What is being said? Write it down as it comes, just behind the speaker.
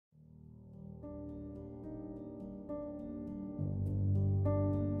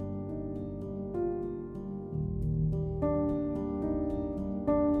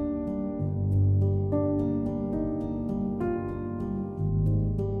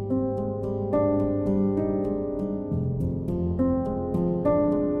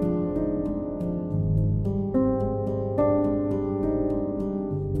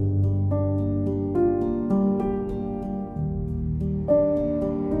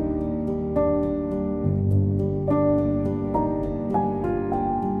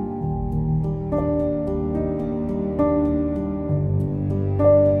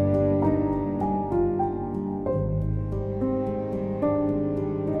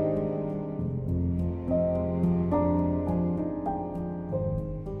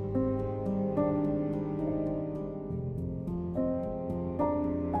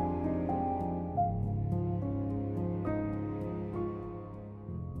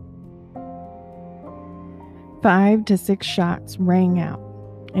5 to 6 shots rang out.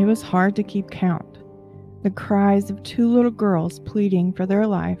 It was hard to keep count. The cries of 2 little girls pleading for their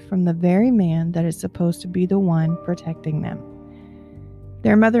life from the very man that is supposed to be the one protecting them.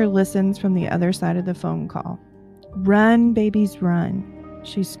 Their mother listens from the other side of the phone call. "Run, babies, run,"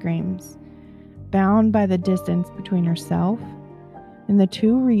 she screams, bound by the distance between herself and the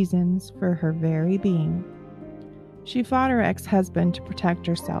 2 reasons for her very being. She fought her ex-husband to protect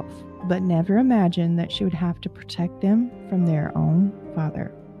herself, but never imagined that she would have to protect them from their own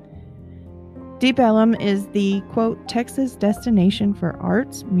father. Deep Ellum is the, quote, Texas destination for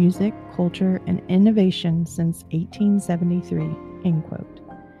arts, music, culture, and innovation since 1873, end quote.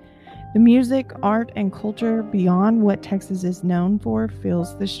 The music, art, and culture beyond what Texas is known for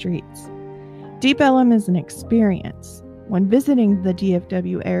fills the streets. Deep Ellum is an experience. When visiting the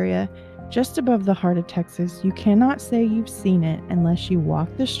DFW area, just above the heart of Texas, you cannot say you've seen it unless you walk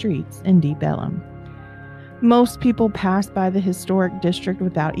the streets in Deep Ellum. Most people pass by the historic district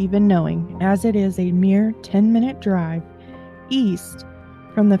without even knowing, as it is a mere 10-minute drive east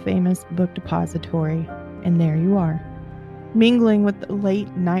from the famous book depository, and there you are, mingling with the late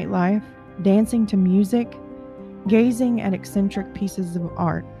nightlife, dancing to music, gazing at eccentric pieces of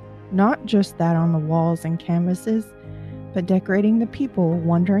art, not just that on the walls and canvases, but decorating the people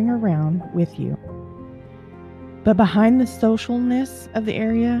wandering around with you. But behind the socialness of the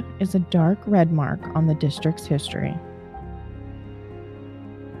area is a dark red mark on the district's history.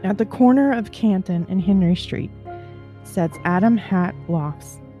 At the corner of Canton and Henry Street sits Adam Hat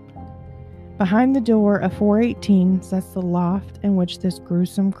Lofts. Behind the door of 418 sits the loft in which this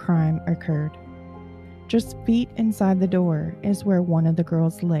gruesome crime occurred. Just feet inside the door is where one of the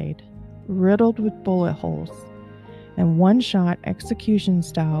girls laid, riddled with bullet holes, and one shot execution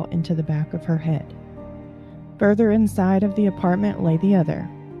style into the back of her head. Further inside of the apartment lay the other.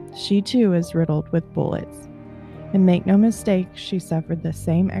 She too is riddled with bullets. And make no mistake, she suffered the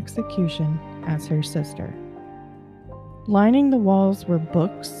same execution as her sister. Lining the walls were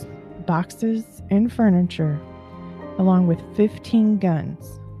books, boxes, and furniture, along with 15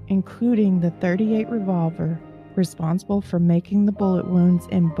 guns, including the .38 revolver responsible for making the bullet wounds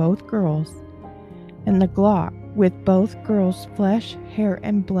in both girls, and the Glock with both girls' flesh, hair,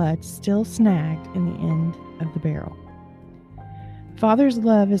 and blood still snagged in the end of the barrel. Father's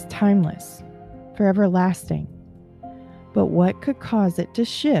love is timeless, forever lasting. But what could cause it to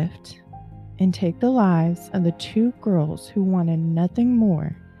shift and take the lives of the 2 girls who wanted nothing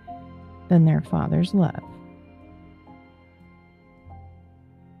more than their father's love?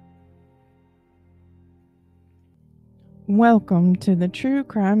 Welcome to the True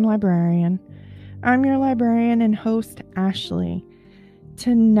Crime Librarian. I'm your librarian and host, Ashley.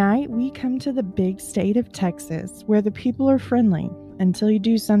 Tonight, we come to the big state of Texas, where the people are friendly until you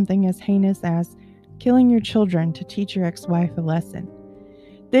do something as heinous as killing your children to teach your ex-wife a lesson.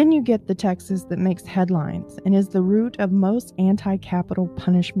 Then you get the Texas that makes headlines and is the root of most anti-capital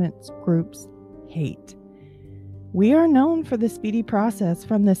punishment groups' hate. We are known for the speedy process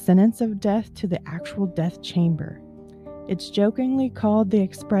from the sentence of death to the actual death chamber. It's jokingly called the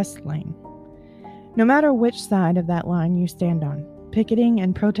express lane. No matter which side of that line you stand on, picketing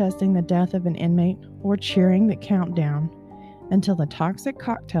and protesting the death of an inmate or cheering the countdown until the toxic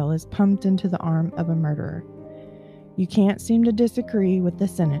cocktail is pumped into the arm of a murderer, you can't seem to disagree with the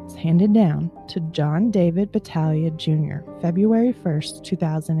sentence handed down to John David Battaglia Jr., February 1st,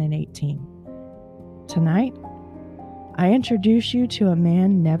 2018. Tonight, I introduce you to a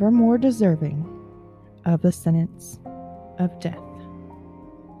man never more deserving of the sentence of death.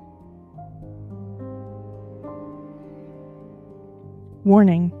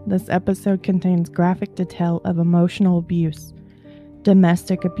 Warning, this episode contains graphic detail of emotional abuse,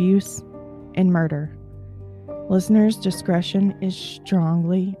 domestic abuse, and murder. Listeners' discretion is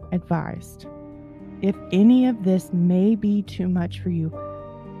strongly advised. If any of this may be too much for you,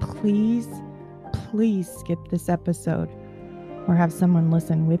 please skip this episode or have someone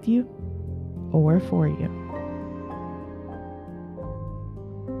listen with you or for you.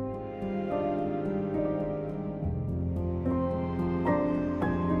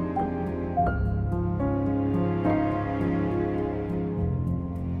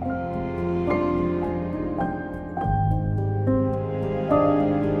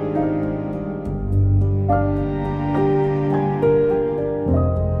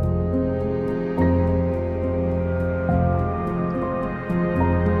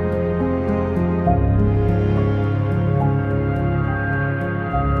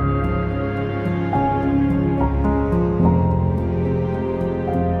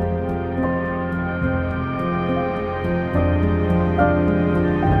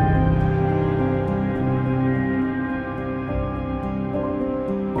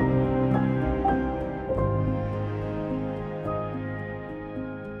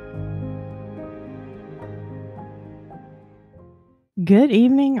 Good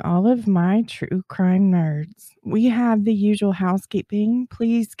evening, all of my true crime nerds. We have the usual housekeeping.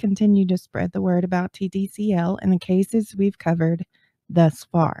 Please continue to spread the word about TTCL and the cases we've covered thus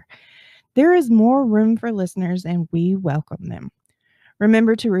far. There is more room for listeners, and we welcome them.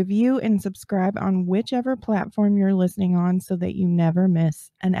 Remember to review and subscribe on whichever platform you're listening on so that you never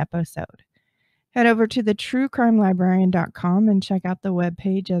miss an episode. Head over to the truecrimelibrarian.com and check out the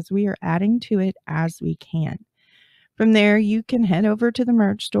webpage as we are adding to it as we can. From there, you can head over to the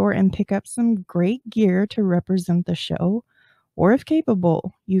merch store and pick up some great gear to represent the show, or if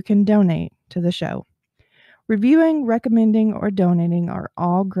capable, you can donate to the show. Reviewing, recommending, or donating are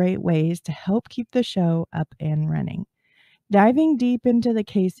all great ways to help keep the show up and running. Diving deep into the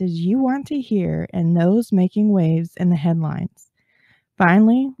cases you want to hear and those making waves in the headlines.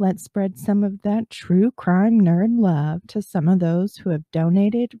 Finally, let's spread some of that true crime nerd love to some of those who have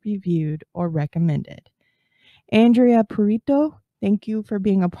donated, reviewed, or recommended. Andrea Purito, thank you for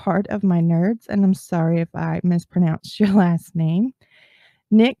being a part of my nerds, and I'm sorry if I mispronounced your last name.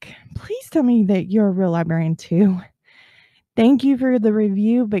 Nick, please tell me that you're a real librarian too. Thank you for the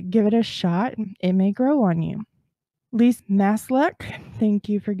review, but give it a shot. It may grow on you. Lise Masluck, thank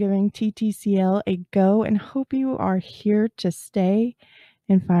you for giving TTCL a go and hope you are here to stay.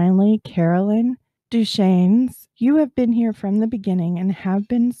 And finally, Carolyn Duchesnes, you have been here from the beginning and have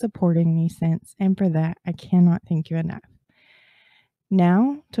been supporting me since, and for that, I cannot thank you enough.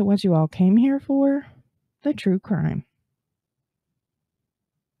 Now to what you all came here for, the true crime.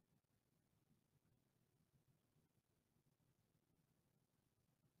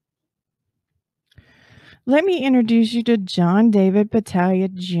 Let me introduce you to John David Battaglia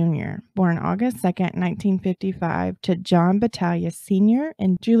Jr., born August 2nd, 1955, to John Battaglia Sr.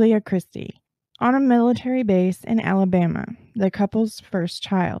 and Julia Christie, on a military base in Alabama, the couple's first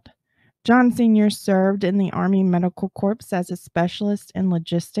child. John Sr. served in the Army Medical Corps as a specialist in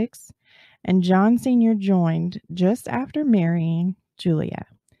logistics, and John Sr. joined just after marrying Julia.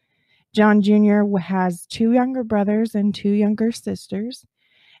 John Jr. has 2 younger brothers and 2 younger sisters,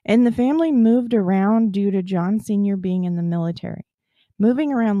 and the family moved around due to John Sr. being in the military.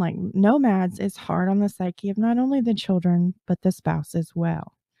 Moving around like nomads is hard on the psyche of not only the children, but the spouse as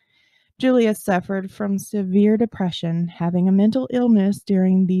well. Julia suffered from severe depression. Having a mental illness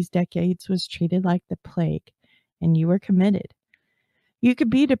during these decades was treated like the plague, and you were committed. You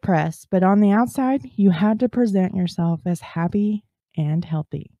could be depressed, but on the outside, you had to present yourself as happy and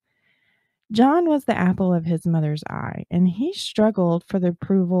healthy. John was the apple of his mother's eye, and he struggled for the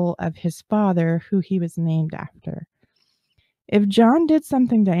approval of his father, who he was named after. If John did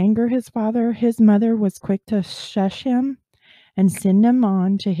something to anger his father, his mother was quick to shush him and send him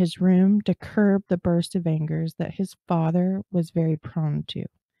on to his room to curb the burst of angers that his father was very prone to.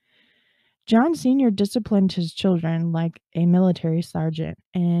 John Sr. disciplined his children like a military sergeant,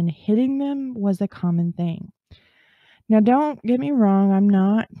 and hitting them was a common thing. Now, don't get me wrong, I'm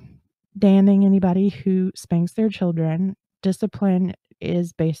not damning anybody who spanks their children. Discipline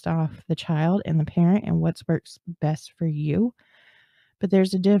is based off the child and the parent and what works best for you. But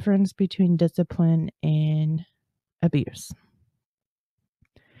there's a difference between discipline and abuse.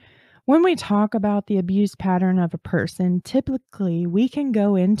 When we talk about the abuse pattern of a person, typically we can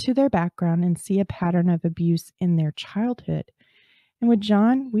go into their background and see a pattern of abuse in their childhood. And with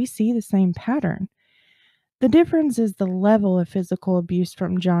John, we see the same pattern. The difference is the level of physical abuse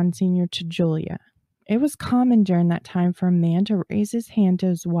from John Sr. to Julia. It was common during that time for a man to raise his hand to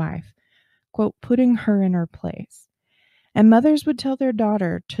his wife, quote, putting her in her place. And mothers would tell their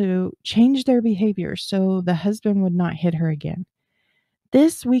daughter to change their behavior so the husband would not hit her again.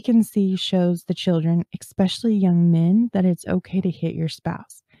 This, we can see, shows the children, especially young men, that it's okay to hit your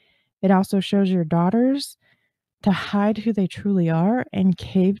spouse. It also shows your daughters to hide who they truly are and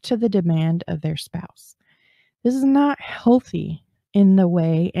cave to the demand of their spouse. This is not healthy in the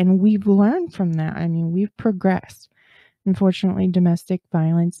way, and we've learned from that. I mean, we've progressed. Unfortunately, domestic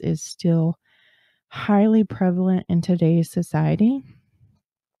violence is still highly prevalent in today's society,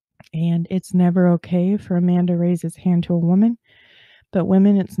 and it's never okay for a man to raise his hand to a woman, but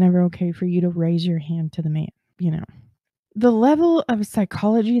women, it's never okay for you to raise your hand to the man, The level of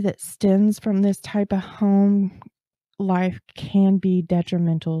psychology that stems from this type of home life can be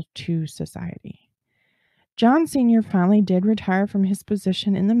detrimental to society. John Sr. finally did retire from his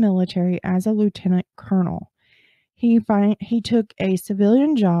position in the military as a lieutenant colonel. He took a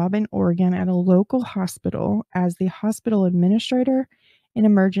civilian job in Oregon at a local hospital as the hospital administrator and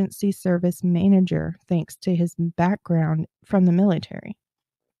emergency service manager, thanks to his background from the military.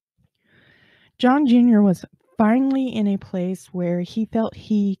 John Jr. was finally in a place where he felt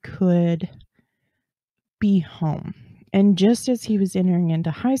he could be home. And just as he was entering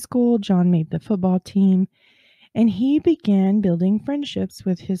into high school, John made the football team, and he began building friendships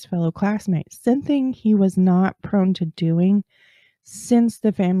with his fellow classmates, something he was not prone to doing since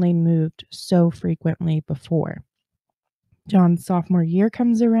the family moved so frequently before. John's sophomore year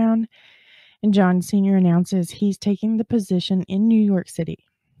comes around, and John Sr. announces he's taking the position in New York City.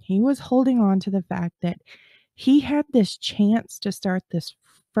 He was holding on to the fact that he had this chance to start this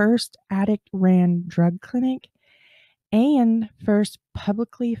first addict-ran drug clinic and first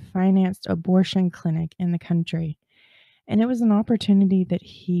publicly financed abortion clinic in the country. And it was an opportunity that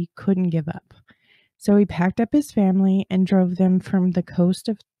he couldn't give up. So he packed up his family and drove them from the coast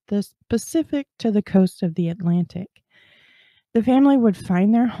of the Pacific to the coast of the Atlantic. The family would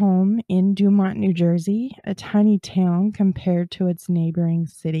find their home in Dumont, New Jersey, a tiny town compared to its neighboring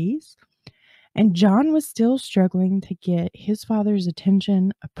cities. And John was still struggling to get his father's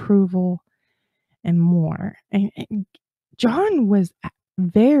attention, approval, and more. And John was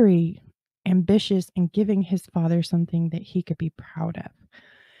very ambitious in giving his father something that he could be proud of.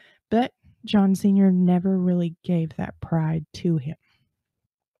 But John Sr. never really gave that pride to him.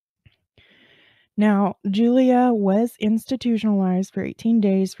 Now, Julia was institutionalized for 18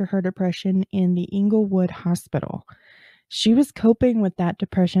 days for her depression in the Inglewood Hospital. She was coping with that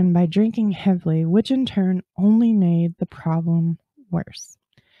depression by drinking heavily, which in turn only made the problem worse.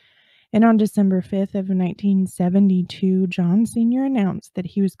 And on December 5th of 1972, John Sr. announced that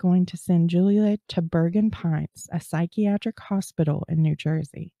he was going to send Julia to Bergen Pines, a psychiatric hospital in New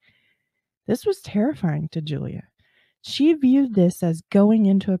Jersey. This was terrifying to Julia. She viewed this as going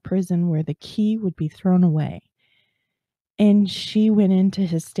into a prison where the key would be thrown away. And she went into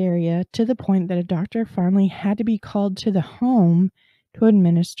hysteria to the point that a doctor finally had to be called to the home to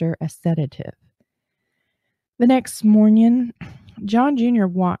administer a sedative. The next morning, John Jr.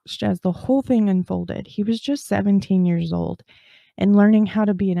 watched as the whole thing unfolded. He was just 17 years old and learning how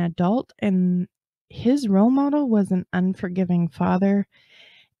to be an adult, and his role model was an unforgiving father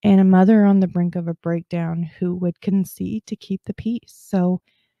and a mother on the brink of a breakdown who would concede to keep the peace. So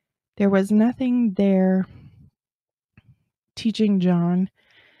there was nothing there teaching John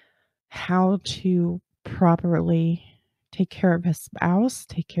how to properly take care of his spouse,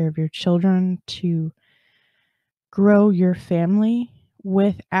 take care of your children, to grow your family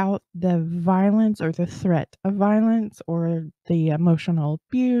without the violence or the threat of violence or the emotional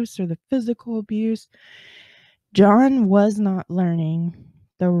abuse or the physical abuse. John was not learning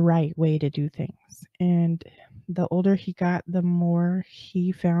the right way to do things. And the older he got, the more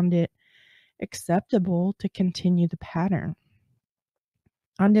he found it acceptable to continue the pattern.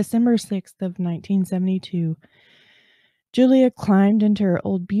 On December 6th of 1972, Julia climbed into her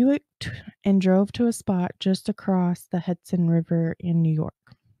old Buick and drove to a spot just across the Hudson River in New York.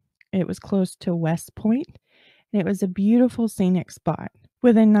 It was close to West Point, and it was a beautiful scenic spot.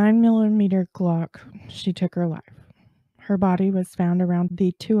 With a 9mm Glock, she took her life. Her body was found around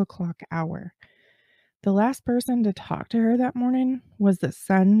the 2 o'clock hour. The last person to talk to her that morning was the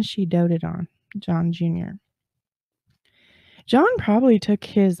son she doted on, John Jr. John probably took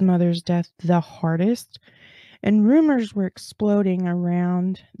his mother's death the hardest, and rumors were exploding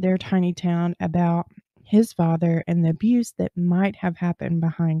around their tiny town about his father and the abuse that might have happened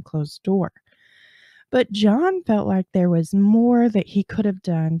behind closed door. But John felt like there was more that he could have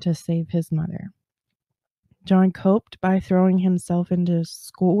done to save his mother. John coped by throwing himself into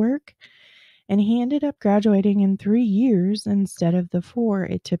schoolwork, and he ended up graduating in 3 years instead of the 4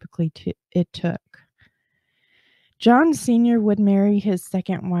 it typically took. John Sr. would marry his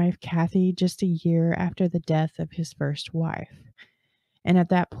second wife, Kathy, just a year after the death of his first wife. And at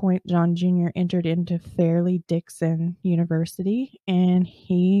that point, John Jr. entered into Fairleigh Dickinson University, and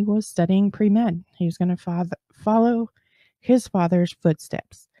he was studying pre-med. He was going to follow his father's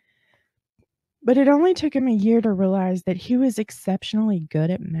footsteps. But it only took him a year to realize that he was exceptionally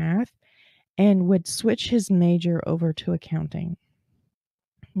good at math and would switch his major over to accounting.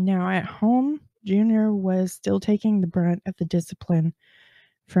 Now at home, Junior was still taking the brunt of the discipline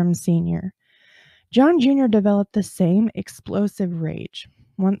from Senior. John Jr. developed the same explosive rage,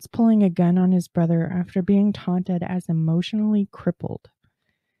 once pulling a gun on his brother after being taunted as emotionally crippled.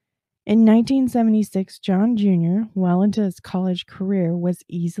 In 1976, John Jr., well into his college career, was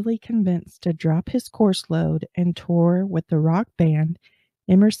easily convinced to drop his course load and tour with the rock band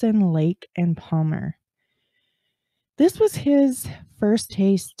Emerson, Lake and Palmer. This was his first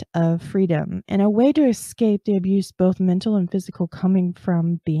taste of freedom and a way to escape the abuse, both mental and physical, coming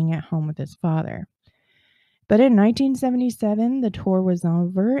from being at home with his father. But in 1977, the tour was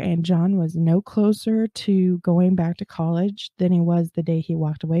over and John was no closer to going back to college than he was the day he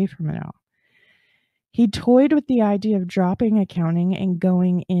walked away from it all. He toyed with the idea of dropping accounting and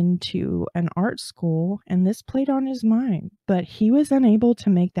going into an art school, and this played on his mind, but he was unable to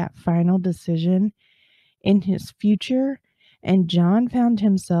make that final decision in his future, and John found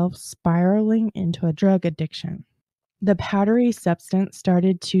himself spiraling into a drug addiction. The powdery substance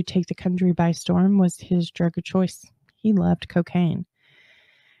started to take the country by storm was his drug of choice. He loved cocaine.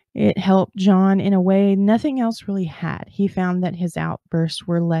 It helped John in a way nothing else really had. He found that his outbursts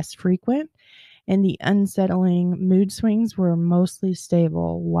were less frequent and the unsettling mood swings were mostly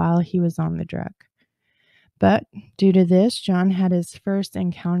stable while he was on the drug. But due to this, John had his first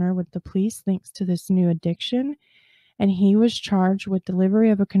encounter with the police thanks to this new addiction, and he was charged with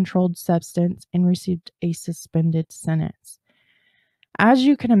delivery of a controlled substance and received a suspended sentence. As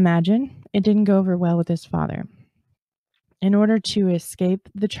you can imagine, it didn't go over well with his father. In order to escape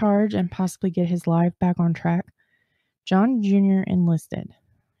the charge and possibly get his life back on track, John Jr. enlisted.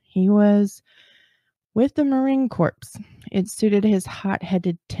 He was with the Marine Corps. It suited his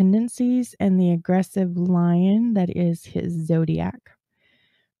hot-headed tendencies and the aggressive lion that is his zodiac.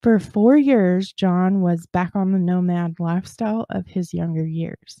 For 4 years, John was back on the nomad lifestyle of his younger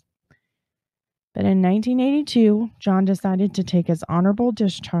years. But in 1982, John decided to take his honorable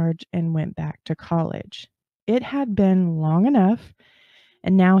discharge and went back to college. It had been long enough,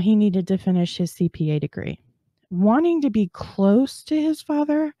 and now he needed to finish his CPA degree. Wanting to be close to his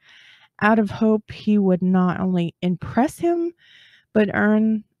father, out of hope he would not only impress him, but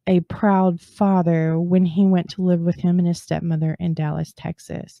earn a proud father when he went to live with him and his stepmother in Dallas,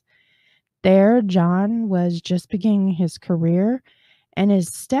 Texas. There, John was just beginning his career, and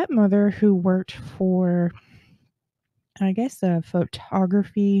his stepmother, who worked for, I guess, a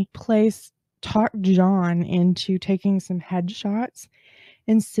photography place, talked John into taking some headshots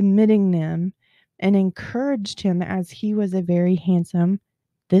and submitting them and encouraged him as he was a very handsome,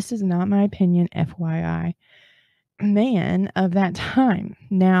 this is not my opinion, FYI, man of that time.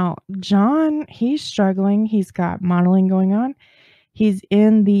 Now, John, he's struggling. He's got modeling going on. He's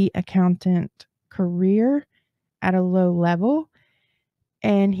in the accountant career at a low level,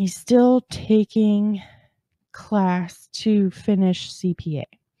 and he's still taking class to finish CPA,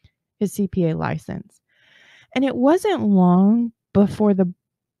 his CPA license. And it wasn't long before the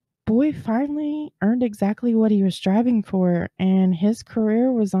boy finally earned exactly what he was striving for, and his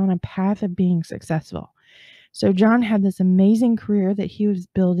career was on a path of being successful. So John had this amazing career that he was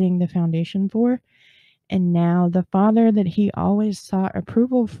building the foundation for, and now the father that he always sought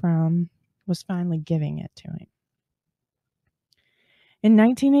approval from was finally giving it to him. In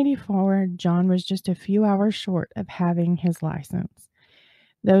 1984, John was just a few hours short of having his license.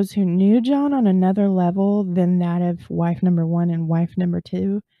 Those who knew John on another level than that of wife number 1 and wife number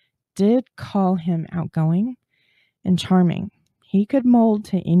 2 did call him outgoing and charming. He could mold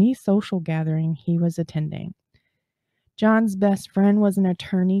to any social gathering he was attending. John's best friend was an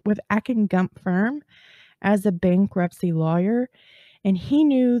attorney with Gump firm as a bankruptcy lawyer, and he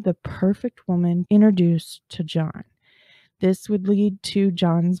knew the perfect woman introduced to John. This would lead to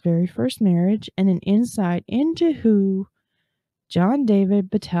John's very first marriage and an insight into who John David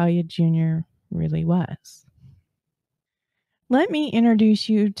Battaglia Jr. really was. Let me introduce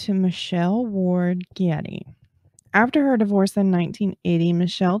you to Michelle Ward Ghetti. After her divorce in 1980,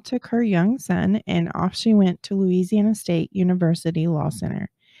 Michelle took her young son and off she went to Louisiana State University Law Center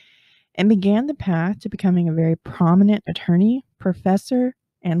and began the path to becoming a very prominent attorney, professor,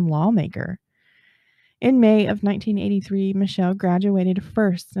 and lawmaker. In May of 1983, Michelle graduated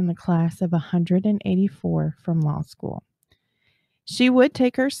first in the class of 184 from law school. She would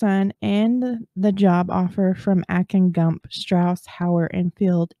take her son and the job offer from Gump, Strauss, Hauer, and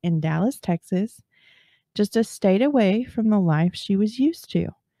Field in Dallas, Texas, just a state away from the life she was used to.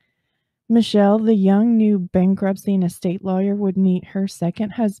 Michelle, the young new bankruptcy and estate lawyer, would meet her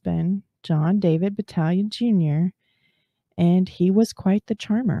second husband, John David Battaglia Jr., and he was quite the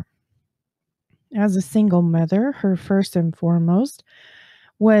charmer. As a single mother, her first and foremost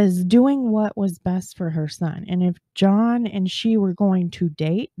was doing what was best for her son. And if John and she were going to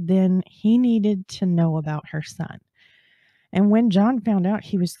date, then he needed to know about her son. And when John found out,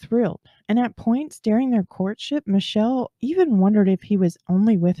 he was thrilled. And at points during their courtship, Michelle even wondered if he was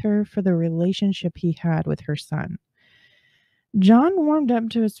only with her for the relationship he had with her son. John warmed up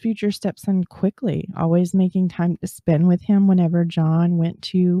to his future stepson quickly, always making time to spend with him whenever John went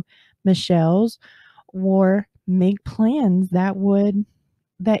to Michelle's or make plans that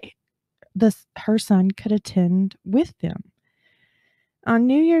her son could attend with them. On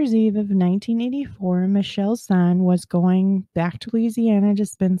New Year's Eve of 1984, Michelle's son was going back to Louisiana to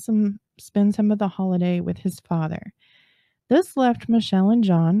spend some of the holiday with his father. This left Michelle and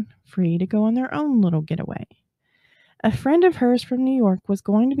John free to go on their own little getaway. A friend of hers from New York was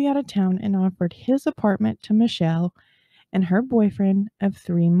going to be out of town and offered his apartment to Michelle and her boyfriend of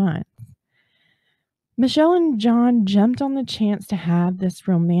 3 months. Michelle and John jumped on the chance to have this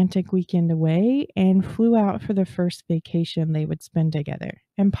romantic weekend away and flew out for the first vacation they would spend together.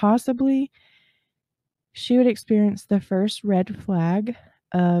 And possibly she would experience the first red flag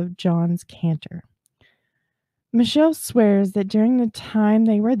of John's canter. Michelle swears that during the time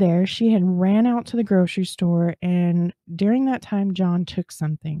they were there, she had ran out to the grocery store, and during that time, John took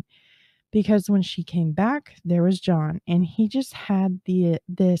something. Because when she came back, there was John, and he just had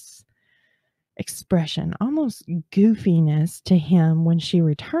this expression, almost goofiness to him when she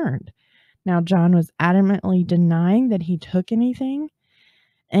returned. Now, John was adamantly denying that he took anything,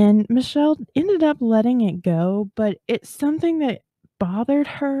 and Michelle ended up letting it go, but it's something that bothered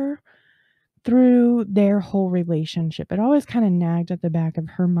her through their whole relationship. It always kind of nagged at the back of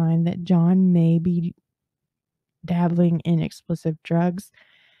her mind that John may be dabbling in explosive drugs,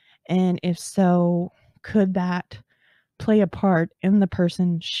 and if so, could that play a part in the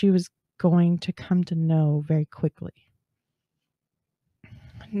person she was going to come to know very quickly.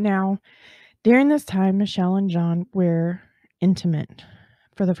 Now, during this time, Michelle and John were intimate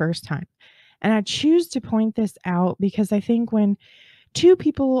for the first time. And I choose to point this out because I think when two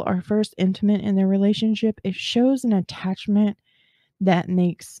people are first intimate in their relationship, it shows an attachment that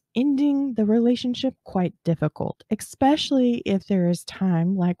makes ending the relationship quite difficult, especially if there is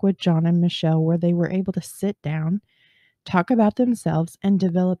time, like with John and Michelle, where they were able to sit down, talk about themselves, and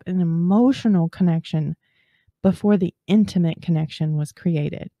develop an emotional connection before the intimate connection was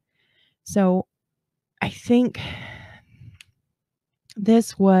created. So I think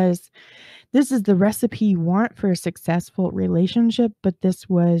this is the recipe you want for a successful relationship, but this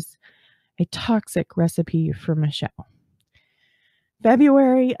was a toxic recipe for Michelle.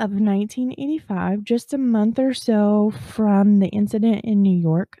 February of 1985, just a month or so from the incident in New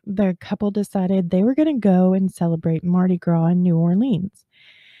York, the couple decided they were going to go and celebrate Mardi Gras in New Orleans.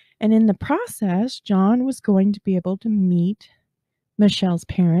 And in the process, John was going to be able to meet Michelle's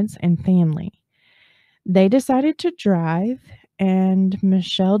parents and family. They decided to drive, and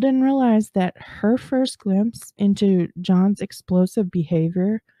Michelle didn't realize that her first glimpse into John's explosive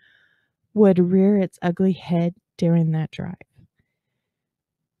behavior would rear its ugly head during that drive.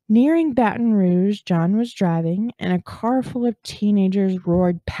 Nearing Baton Rouge, John was driving, and a car full of teenagers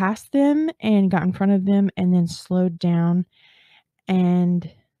roared past them and got in front of them and then slowed down.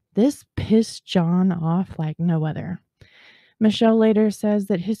 And this pissed John off like no other. Michelle later says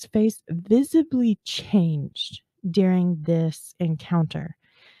that his face visibly changed during this encounter.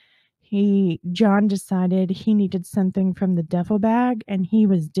 John decided he needed something from the duffel bag, and he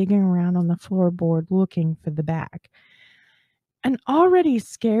was digging around on the floorboard looking for the bag. An already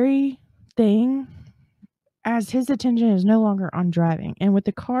scary thing, as his attention is no longer on driving, and with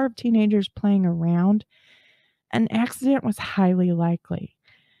the car of teenagers playing around, an accident was highly likely.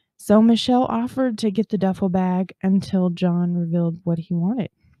 So Michelle offered to get the duffel bag until John revealed what he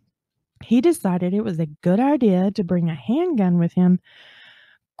wanted. He decided it was a good idea to bring a handgun with him,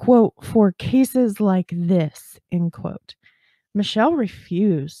 quote, for cases like this, end quote. Michelle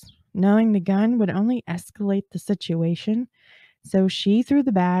refused, knowing the gun would only escalate the situation. So she threw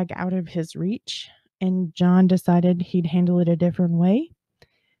the bag out of his reach, and John decided he'd handle it a different way.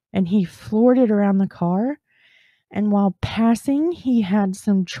 And he floored it around the car. And while passing, he had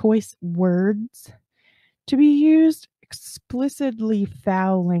some choice words to be used, explicitly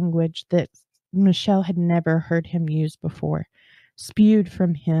foul language that Michelle had never heard him use before, spewed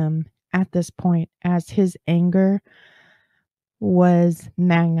from him at this point as his anger was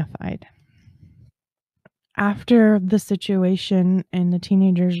magnified. After the situation and the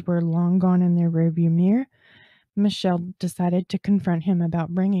teenagers were long gone in their rearview mirror, Michelle decided to confront him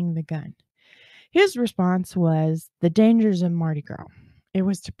about bringing the gun. His response was the dangers of Mardi Gras. It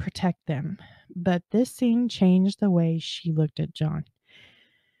was to protect them. But this scene changed the way she looked at John.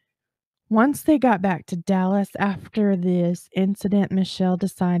 Once they got back to Dallas after this incident, Michelle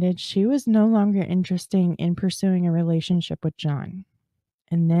decided she was no longer interested in pursuing a relationship with John.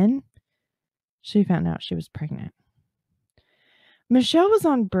 And then she found out she was pregnant. Michelle was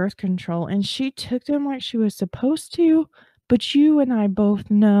on birth control, and she took them like she was supposed to, but you and I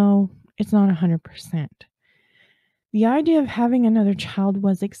both know it's not 100%. The idea of having another child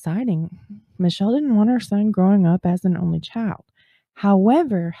was exciting. Michelle didn't want her son growing up as an only child.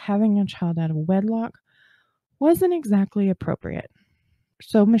 However, having a child out of wedlock wasn't exactly appropriate.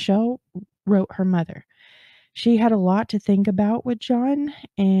 So Michelle wrote her mother. She had a lot to think about with John,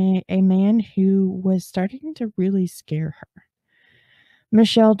 a man who was starting to really scare her.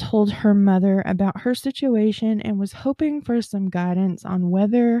 Michelle told her mother about her situation and was hoping for some guidance on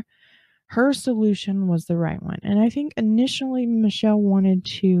whether her solution was the right one. And I think initially Michelle wanted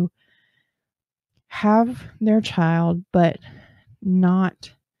to have their child, but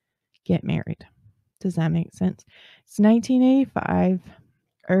not get married. Does that make sense? It's 1985,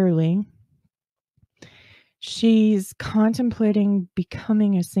 early. She's contemplating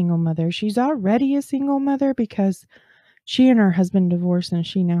becoming a single mother. She's already a single mother because she and her husband divorced and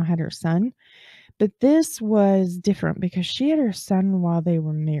she now had her son. But this was different because she had her son while they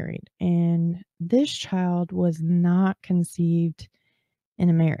were married. And this child was not conceived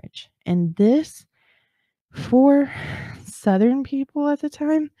in a marriage. And this, for Southern people at the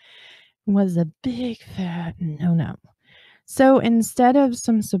time, was a big fat no-no. So instead of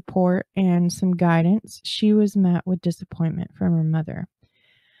some support and some guidance, she was met with disappointment from her mother.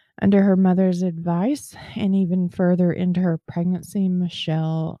 Under her mother's advice, and even further into her pregnancy,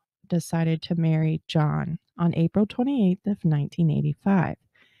 Michelle decided to marry John on April 28th of 1985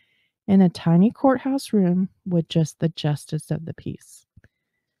 in a tiny courthouse room with just the justice of the peace.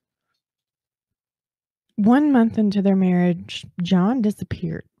 1 month into their marriage, John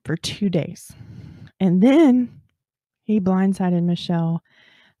disappeared for 2 days. And then he blindsided Michelle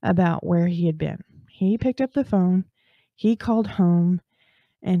about where he had been. He picked up the phone, he called home,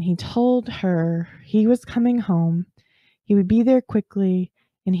 and he told her he was coming home, he would be there quickly,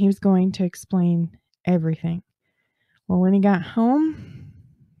 and he was going to explain everything. Well, when he got home,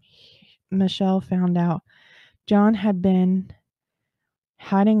 Michelle found out John had been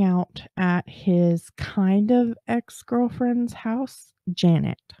hiding out at his kind of ex-girlfriend's house,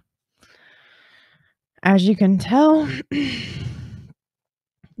 Janet. As you can tell,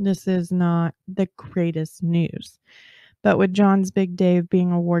 this is not the greatest news. But with John's big day of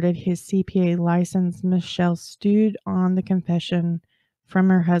being awarded his CPA license, Michelle stewed on the confession from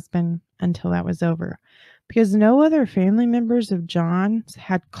her husband until that was over. Because no other family members of John's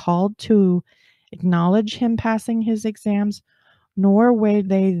had called to acknowledge him passing his exams, nor were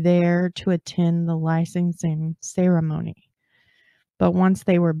they there to attend the licensing ceremony. But once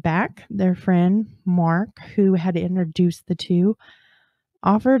they were back, their friend Mark, who had introduced the two,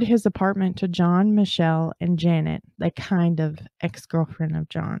 offered his apartment to John, Michelle, and Janet, the kind of ex-girlfriend of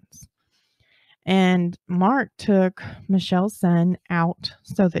John's. And Mark took Michelle's son out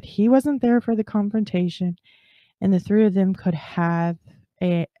so that he wasn't there for the confrontation, and the three of them could have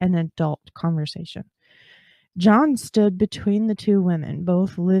an adult conversation. John stood between the two women,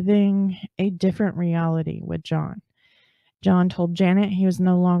 both living a different reality with John. John told Janet he was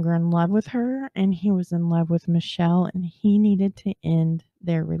no longer in love with her, and he was in love with Michelle, and he needed to end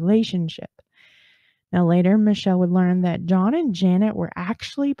their relationship. Now, later, Michelle would learn that John and Janet were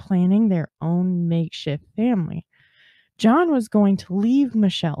actually planning their own makeshift family. John was going to leave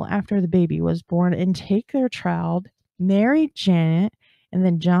Michelle after the baby was born and take their child, marry Janet, and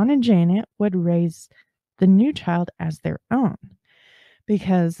then John and Janet would raise the new child as their own.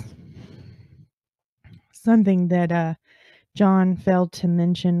 Because something that John failed to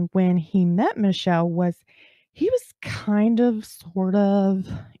mention when he met Michelle was he was kind of sort of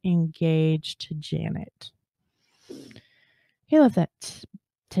engaged to Janet. He left that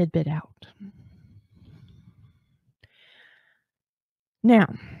tidbit out. Now,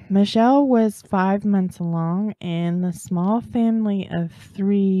 Michelle was 5 months along, and the small family of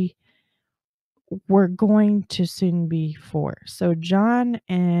 3 were going to soon be 4. So John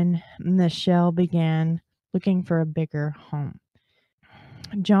and Michelle began looking for a bigger home.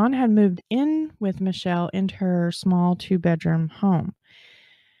 John had moved in with Michelle into her small 2-bedroom home.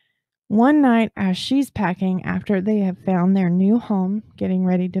 One night, as she's packing after they have found their new home, getting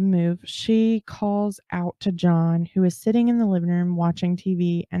ready to move, she calls out to John, who is sitting in the living room watching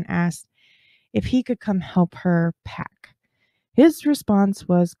TV, and asks if he could come help her pack. His response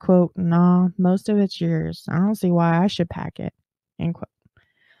was, quote, "Nah, most of it's yours. I don't see why I should pack it," end quote.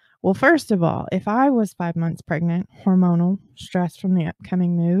 Well, first of all, if I was 5 months pregnant, hormonal, stressed from the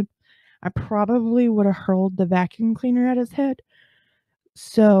upcoming mood, I probably would have hurled the vacuum cleaner at his head.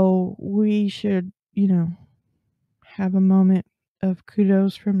 So we should, have a moment of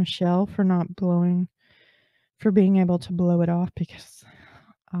kudos for Michelle for being able to blow it off, because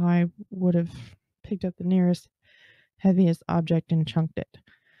I would have picked up the nearest, heaviest object and chunked it.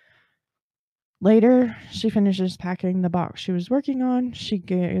 Later, she finishes packing the box she was working on. She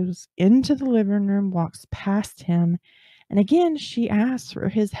goes into the living room, walks past him, and again, she asks for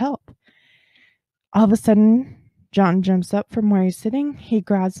his help. All of a sudden, John jumps up from where he's sitting. He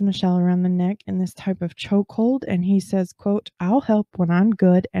grabs Michelle around the neck in this type of chokehold, and he says, quote, "I'll help when I'm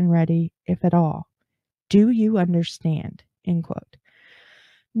good and ready, if at all. Do you understand?" End quote.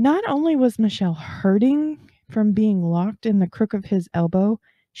 Not only was Michelle hurting from being locked in the crook of his elbow,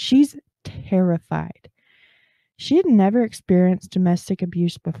 she's terrified. She had never experienced domestic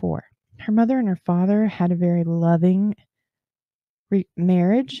abuse before. Her mother and her father had a very loving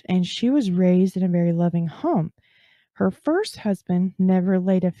marriage, and she was raised in a very loving home. Her first husband never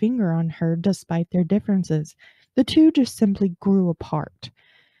laid a finger on her despite their differences. The two just simply grew apart.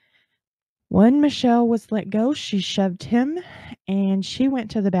 When Michelle was let go, she shoved him and she went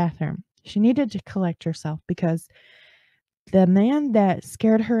to the bathroom. She needed to collect herself because the man that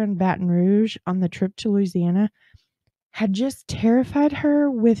scared her in Baton Rouge on the trip to Louisiana had just terrified her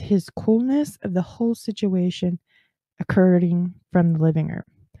with his coolness of the whole situation occurring from the living room.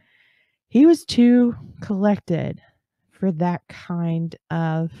 He was too collected for that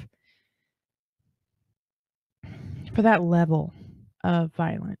level of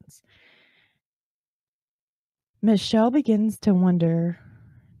violence. Michelle begins to wonder,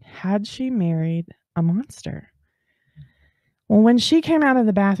 had she married a monster? Well, when she came out of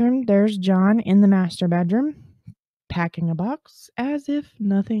the bathroom, there's John in the master bedroom, packing a box as if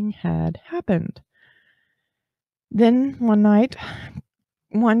nothing had happened. Then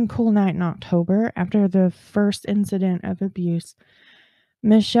one cool night in October, after the first incident of abuse,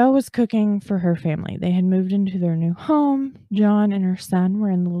 Michelle was cooking for her family. They had moved into their new home. John and her son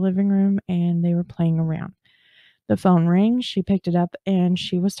were in the living room and they were playing around. The phone rang. She picked it up and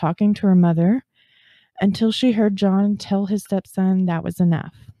she was talking to her mother until she heard John tell his stepson that was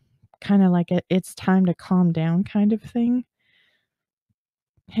enough. Kind of like it's time to calm down kind of thing.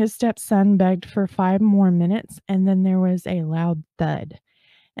 His stepson begged for 5 more minutes, and then there was a loud thud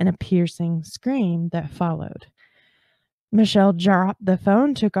and a piercing scream that followed. Michelle dropped the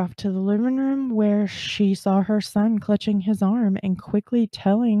phone, took off to the living room where she saw her son clutching his arm and quickly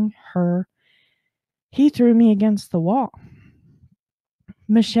telling her, "He threw me against the wall."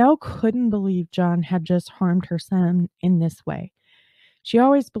 Michelle couldn't believe John had just harmed her son in this way. She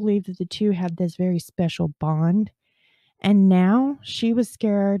always believed that the two had this very special bond, and now she was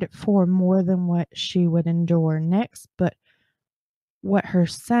scared for more than what she would endure next, but what her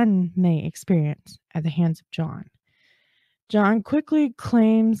son may experience at the hands of John. John quickly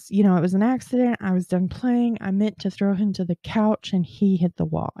claims, it was an accident. I was done playing. I meant to throw him to the couch and he hit the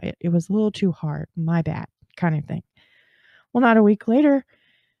wall. It was a little too hard. My bad, kind of thing. Well, not a week later,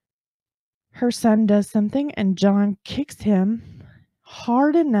 her son does something and John kicks him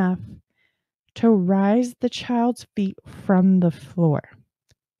hard enough to rise the child's feet from the floor.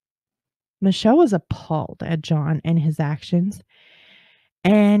 Michelle was appalled at John and his actions,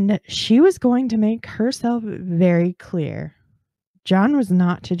 and she was going to make herself very clear. John was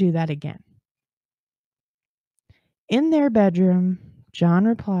not to do that again. In their bedroom, John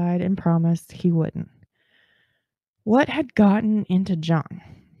replied and promised he wouldn't. What had gotten into John?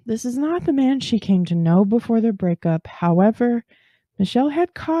 This is not the man she came to know before their breakup. However, Michelle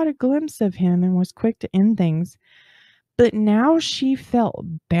had caught a glimpse of him and was quick to end things. But now she felt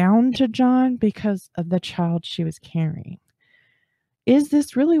bound to John because of the child she was carrying. Is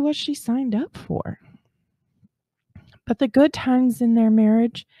this really what she signed up for? But the good times in their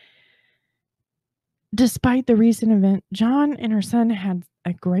marriage, despite the recent event, John and her son had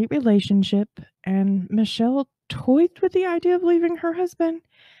a great relationship, and Michelle toyed with the idea of leaving her husband.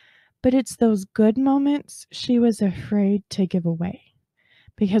 But it's those good moments she was afraid to give away.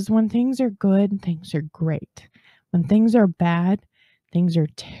 Because when things are good, things are great. When things are bad, things are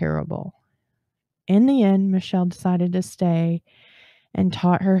terrible. In the end, Michelle decided to stay and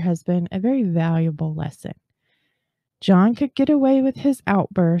taught her husband a very valuable lesson. John could get away with his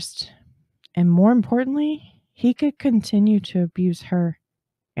outburst, and more importantly, he could continue to abuse her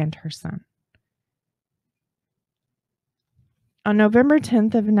and her son. On November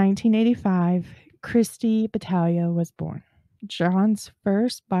 10th of 1985, Christy Battaglia was born, John's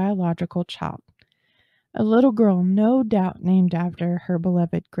first biological child, a little girl no doubt named after her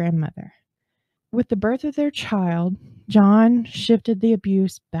beloved grandmother. With the birth of their child, John shifted the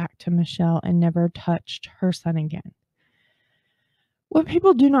abuse back to Michelle and never touched her son again. What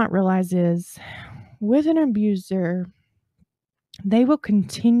people do not realize is, with an abuser, they will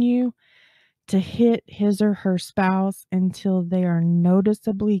continue to hit his or her spouse until they are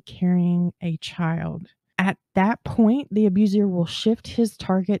noticeably carrying a child. At that point, the abuser will shift his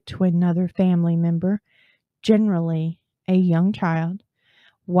target to another family member, generally a young child,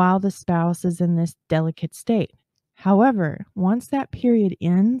 while the spouse is in this delicate state. However, once that period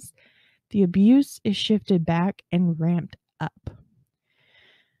ends, the abuse is shifted back and ramped up.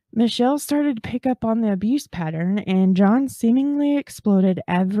 Michelle started to pick up on the abuse pattern, and John seemingly exploded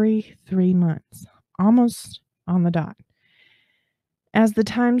every 3 months, almost on the dot. As the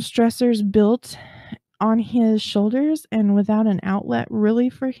time stressors built on his shoulders and without an outlet really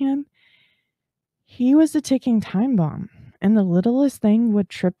for him, he was a ticking time bomb, and the littlest thing would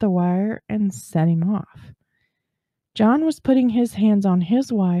trip the wire and set him off. John was putting his hands on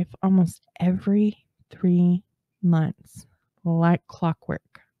his wife almost every 3 months, like clockwork.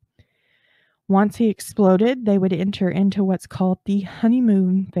 Once he exploded, they would enter into what's called the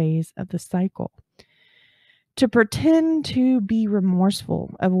honeymoon phase of the cycle. To pretend to be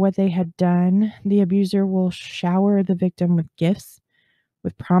remorseful of what they had done, the abuser will shower the victim with gifts,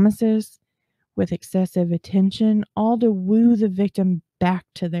 with promises, with excessive attention, all to woo the victim back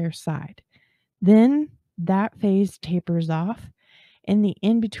to their side. Then that phase tapers off, and the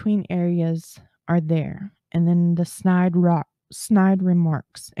in-between areas are there, and then the snide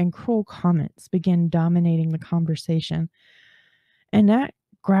remarks and cruel comments begin dominating the conversation. And that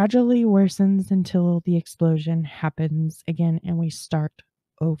gradually worsens until the explosion happens again and we start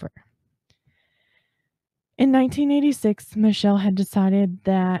over. In 1986, Michelle had decided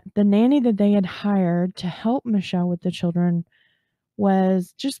that the nanny that they had hired to help Michelle with the children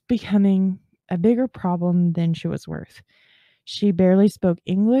was just becoming a bigger problem than she was worth. She barely spoke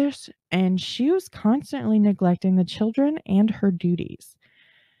English, and she was constantly neglecting the children and her duties.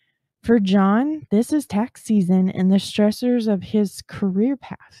 For John, this is tax season and the stressors of his career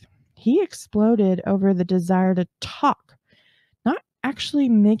path. He exploded over the desire to talk, not actually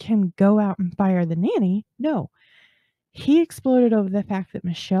make him go out and fire the nanny. No, he exploded over the fact that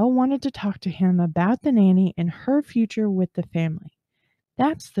Michelle wanted to talk to him about the nanny and her future with the family.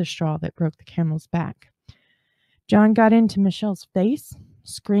 That's the straw that broke the camel's back. John got into Michelle's face,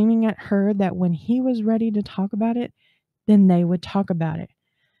 screaming at her that when he was ready to talk about it, then they would talk about it.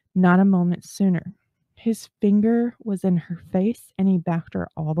 Not a moment sooner. His finger was in her face, and he backed her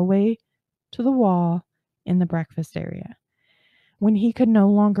all the way to the wall in the breakfast area. When he could no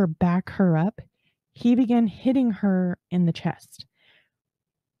longer back her up, he began hitting her in the chest,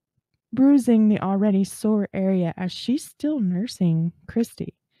 bruising the already sore area as she's still nursing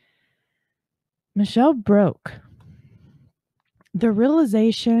Christy. Michelle broke. The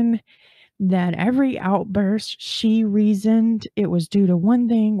realization that every outburst she reasoned it was due to one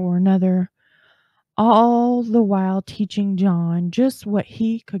thing or another, all the while teaching John just what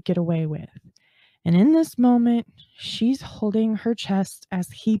he could get away with. And in this moment, she's holding her chest as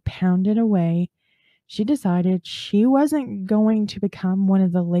he pounded away. She decided she wasn't going to become one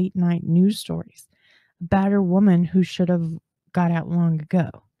of the late night news stories about her woman who should have got out long ago.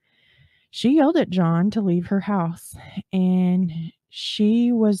 She yelled at John to leave her house, and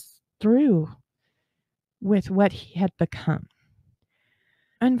she was through with what he had become.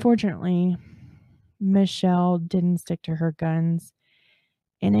 Unfortunately, Michelle didn't stick to her guns,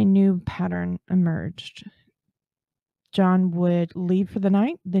 and a new pattern emerged. John would leave for the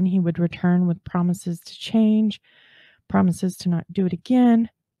night, then he would return with promises to change, promises to not do it again,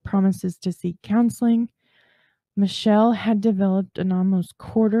 promises to seek counseling. Michelle had developed an almost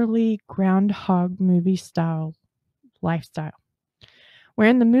quarterly Groundhog movie style lifestyle, where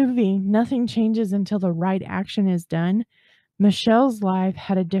in the movie nothing changes until the right action is done. Michelle's life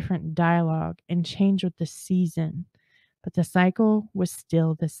had a different dialogue and changed with the season, but the cycle was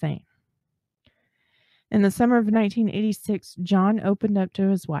still the same. In the summer of 1986, John opened up to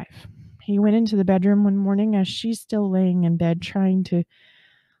his wife. He went into the bedroom one morning as she's still laying in bed trying to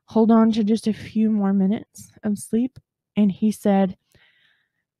hold on to just a few more minutes of sleep, and he said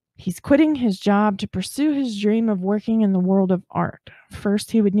he's quitting his job to pursue his dream of working in the world of art.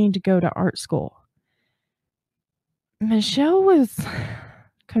 First, he would need to go to art school. Michelle was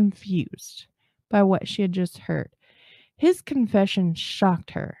confused by what she had just heard. His confession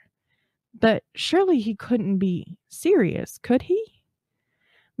shocked her, but surely he couldn't be serious, could he?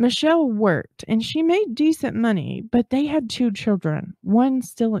 Michelle worked, and she made decent money, but they had 2 children, one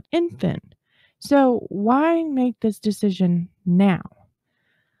still an infant. So why make this decision now?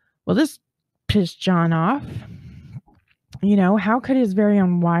 Well, this pissed John off. How could his very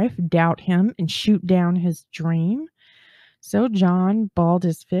own wife doubt him and shoot down his dream? So John balled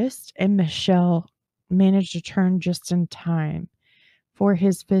his fist, and Michelle managed to turn just in time for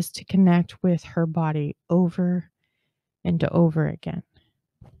his fist to connect with her body over and over again.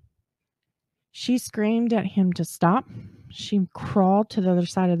 She screamed at him to stop. She crawled to the other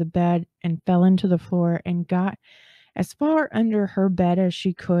side of the bed and fell into the floor and got as far under her bed as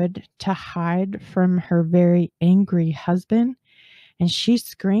she could to hide from her very angry husband. and she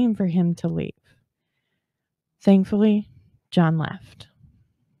screamed for him to leave. Thankfully, John left.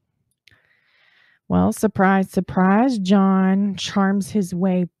 Well, surprise, surprise, John charms his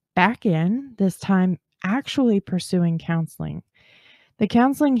way back in, this time actually pursuing counseling. The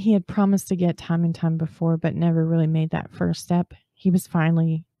counseling he had promised to get time and time before, but never really made that first step. He was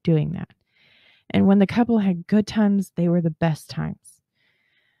finally doing that. And when the couple had good times, they were the best times.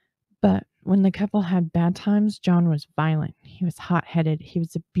 But when the couple had bad times, John was violent. He was hot-headed. He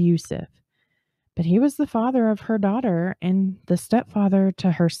was abusive. But he was the father of her daughter and the stepfather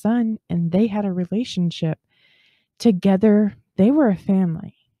to her son, and they had a relationship. Together, they were a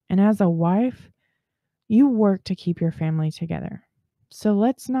family. And as a wife, you work to keep your family together. So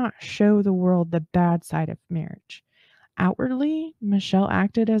let's not show the world the bad side of marriage. Outwardly, Michelle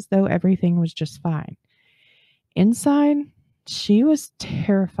acted as though everything was just fine. Inside, she was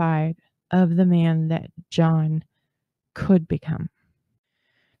terrified of the man that John could become.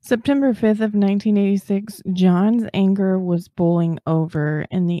 September 5th of 1986, John's anger was boiling over,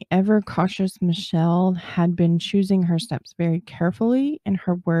 and the ever-cautious Michelle had been choosing her steps very carefully and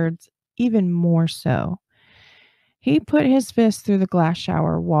her words even more so. He put his fist through the glass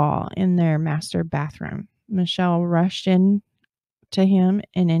shower wall in their master bathroom. Michelle rushed in to him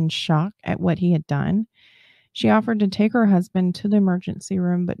and in shock at what he had done. She offered to take her husband to the emergency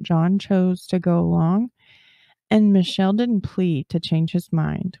room, but John chose to go along, and Michelle didn't plead to change his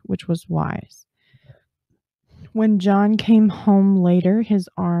mind, which was wise. When John came home later, his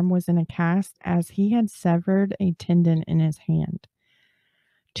arm was in a cast as he had severed a tendon in his hand.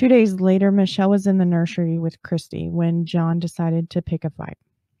 2 days later, Michelle was in the nursery with Christy when John decided to pick a fight.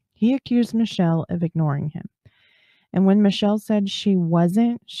 He accused Michelle of ignoring him. And when Michelle said she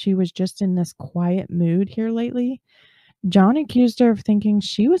wasn't, she was just in this quiet mood here lately, John accused her of thinking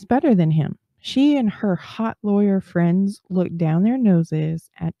she was better than him. She and her hot lawyer friends looked down their noses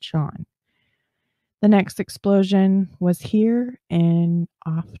at John. The next explosion was here, and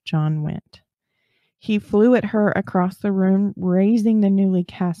off John went. He flew at her across the room, raising the newly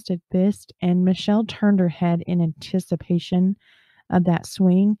casted fist, and Michelle turned her head in anticipation of that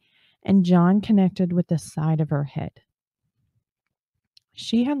swing, and John connected with the side of her head.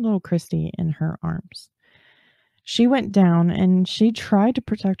 She had little Christy in her arms. She went down, and she tried to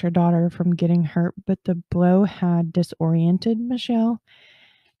protect her daughter from getting hurt, but the blow had disoriented Michelle,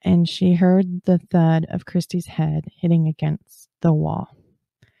 and she heard the thud of Christy's head hitting against the wall.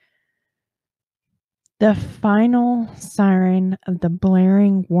 The final siren of the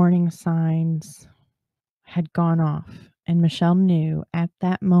blaring warning signs had gone off, and Michelle knew at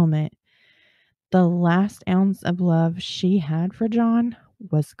that moment the last ounce of love she had for John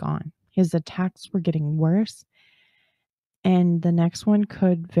was gone. His attacks were getting worse, and the next one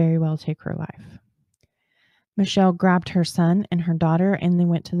could very well take her life. Michelle grabbed her son and her daughter, and they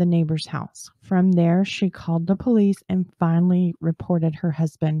went to the neighbor's house. From there, she called the police and finally reported her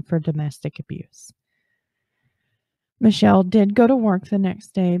husband for domestic abuse. Michelle did go to work the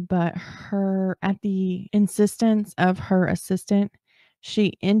next day, but at the insistence of her assistant,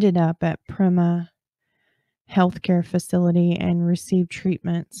 she ended up at Prima Healthcare Facility and received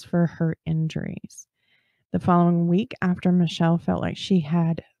treatments for her injuries. The following week, after Michelle felt like she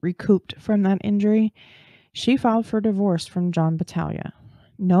had recouped from that injury, she filed for divorce from John Battaglia.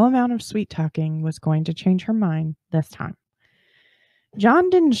 No amount of sweet talking was going to change her mind this time. John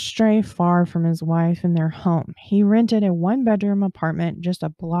didn't stray far from his wife and their home. He rented a one-bedroom apartment just a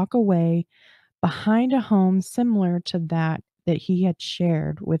block away behind a home similar to that he had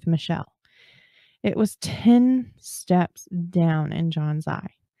shared with Michelle. It was 10 steps down in John's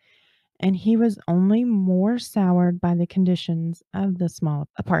eye, and he was only more soured by the conditions of the small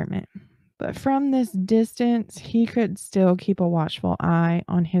apartment. But from this distance, he could still keep a watchful eye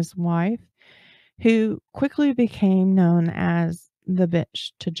on his wife, who quickly became known as the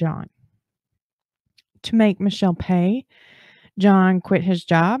bitch to John. To make Michelle pay, John quit his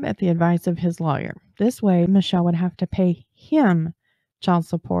job at the advice of his lawyer. This way, Michelle would have to pay him child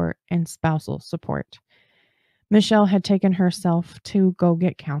support and spousal support. Michelle had taken herself to go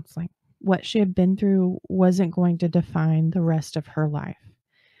get counseling. What she had been through wasn't going to define the rest of her life.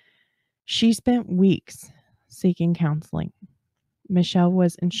 She spent weeks seeking counseling. Michelle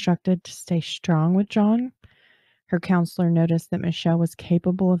was instructed to stay strong with John. Her counselor noticed that Michelle was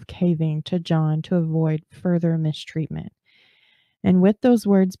capable of caving to John to avoid further mistreatment. And with those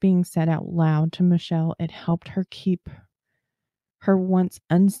words being said out loud to Michelle, it helped her keep her once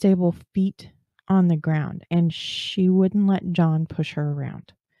unstable feet on the ground, and she wouldn't let John push her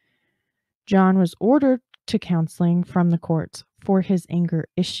around. John was ordered to counseling from the courts for his anger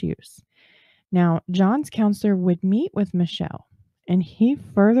issues. Now, John's counselor would meet with Michelle, and he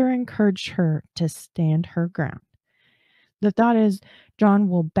further encouraged her to stand her ground. The thought is John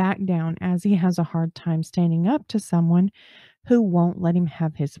will back down as he has a hard time standing up to someone who won't let him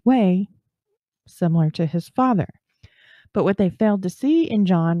have his way, similar to his father. But what they failed to see in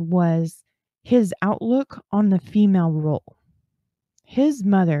John was his outlook on the female role. His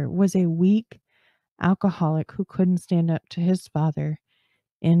mother was a weak alcoholic who couldn't stand up to his father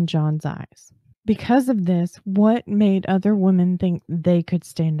in John's eyes. Because of this, what made other women think they could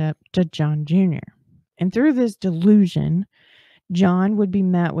stand up to John Jr.? And through this delusion, John would be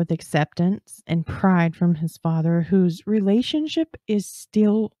met with acceptance and pride from his father, whose relationship is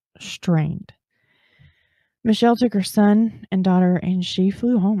still strained. Michelle took her son and daughter and she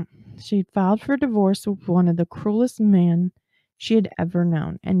flew home. She'd filed for divorce with one of the cruelest men she had ever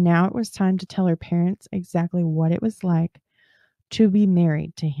known, and now it was time to tell her parents exactly what it was like to be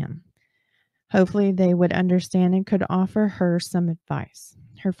married to him. Hopefully, they would understand and could offer her some advice.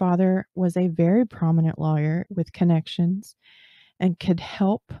 Her father was a very prominent lawyer with connections and could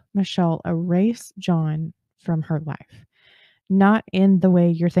help Michelle erase John from her life. Not in the way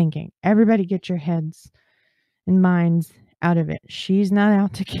you're thinking. Everybody get your heads and minds out of it. She's not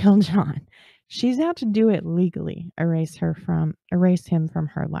out to kill John. She's out to do it legally, erase him from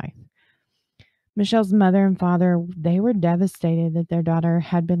her life. Michelle's mother and father, they were devastated that their daughter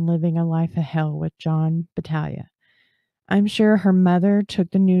had been living a life of hell with John Battaglia. I'm sure her mother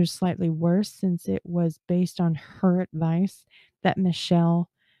took the news slightly worse since it was based on her advice that Michelle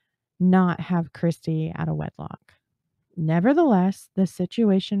not have Christy out of wedlock. Nevertheless, the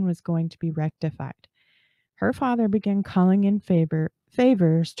situation was going to be rectified. Her father began calling in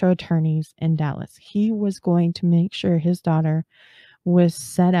favors to attorneys in Dallas. He was going to make sure his daughter was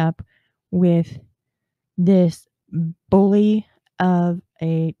set up with this bully of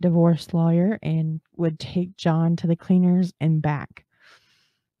a divorce lawyer and would take John to the cleaners and back.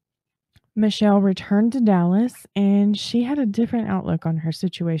 Michelle returned to Dallas and she had a different outlook on her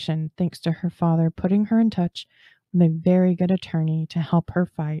situation thanks to her father putting her in touch with a very good attorney to help her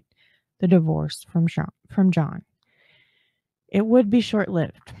fight the divorce from John. It would be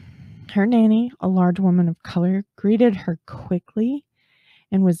short-lived. Her nanny, a large woman of color, greeted her quickly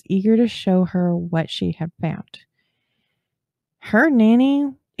and was eager to show her what she had found. Her nanny,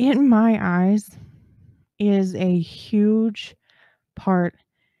 in my eyes, is a huge part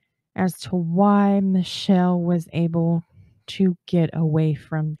as to why Michelle was able to get away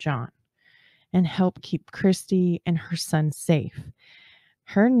from John and help keep Christy and her son safe.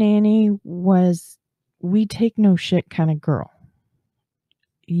 Her nanny was, we take no shit kind of girl.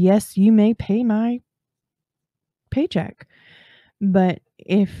 Yes, you may pay my paycheck, but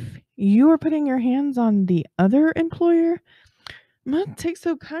if you are putting your hands on the other employer, I'm not take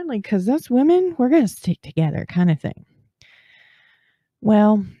so kindly because us women, we're going to stick together kind of thing.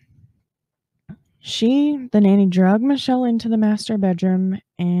 Well, the nanny, dragged Michelle into the master bedroom,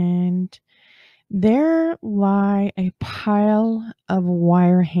 and there lie a pile of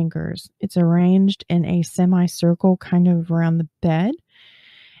wire hangers. It's arranged in a semicircle kind of around the bed.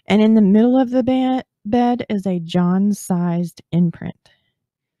 And in the middle of the bed is a John-sized imprint.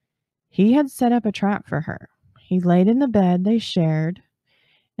 He had set up a trap for her. He laid in the bed they shared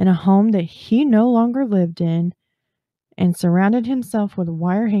in a home that he no longer lived in and surrounded himself with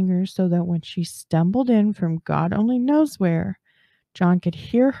wire hangers so that when she stumbled in from God only knows where, John could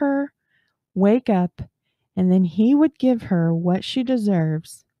hear her, wake up, and then he would give her what she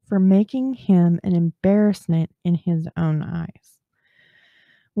deserves for making him an embarrassment in his own eyes.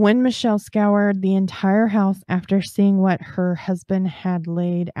 When Michelle scoured the entire house after seeing what her husband had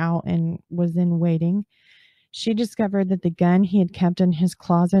laid out and was in waiting, she discovered that the gun he had kept in his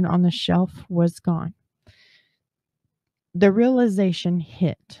closet on the shelf was gone. The realization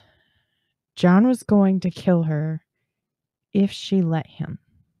hit. John was going to kill her if she let him.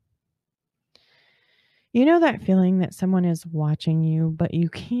 You know that feeling that someone is watching you, but you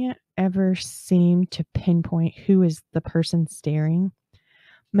can't ever seem to pinpoint who is the person staring?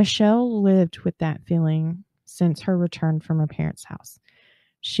 Michelle lived with that feeling since her return from her parents' house.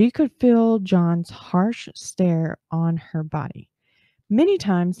 She could feel John's harsh stare on her body. Many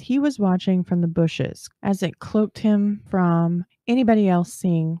times he was watching from the bushes as it cloaked him from anybody else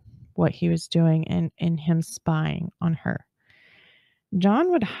seeing what he was doing and him spying on her.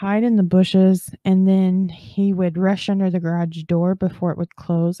 John would hide in the bushes and then he would rush under the garage door before it would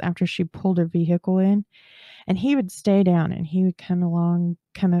close after she pulled her vehicle in. And he would stay down and he would come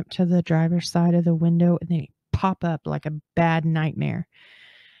up to the driver's side of the window and then he'd pop up like a bad nightmare.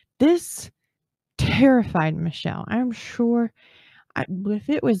 This terrified Michelle. I'm sure if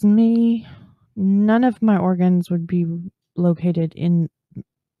it was me, none of my organs would be located in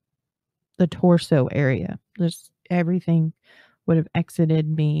the torso area. Just everything would have exited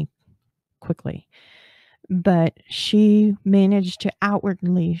me quickly. But she managed to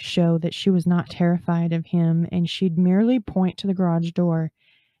outwardly show that she was not terrified of him, and she'd merely point to the garage door,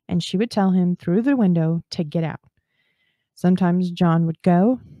 and she would tell him through the window to get out. Sometimes John would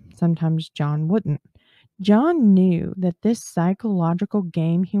go, sometimes John wouldn't. John knew that this psychological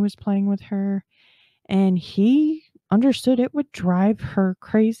game he was playing with her, and he understood it would drive her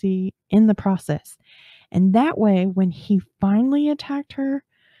crazy in the process. And that way, when he finally attacked her,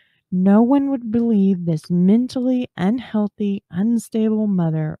 no one would believe this mentally unhealthy, unstable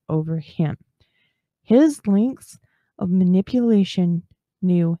mother over him. His lengths of manipulation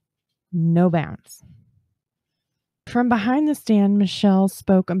knew no bounds. From behind the stand, Michelle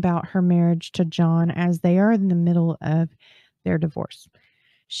spoke about her marriage to John as they are in the middle of their divorce.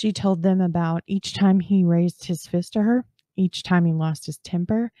 She told them about each time he raised his fist to her, each time he lost his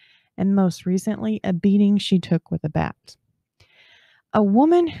temper, and most recently, a beating she took with a bat. A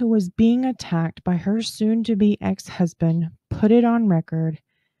woman who was being attacked by her soon-to-be ex-husband put it on record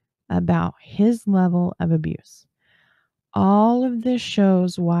about his level of abuse. All of this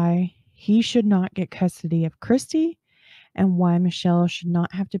shows why he should not get custody of Christy and why Michelle should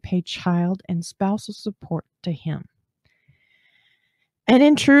not have to pay child and spousal support to him. And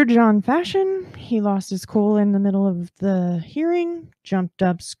in true John fashion, he lost his cool in the middle of the hearing, jumped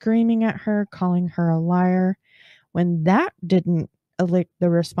up screaming at her, calling her a liar. When that didn't elicit the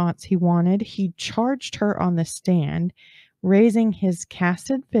response he wanted, he charged her on the stand, raising his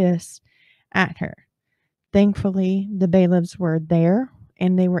casted fist at her. Thankfully, the bailiffs were there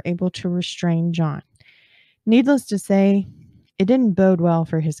and they were able to restrain John. Needless to say, it didn't bode well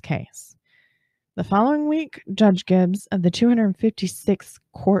for his case. The following week, Judge Gibbs of the 256th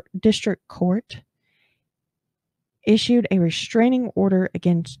District Court issued a restraining order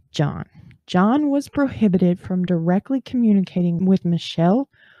against John. John was prohibited from directly communicating with Michelle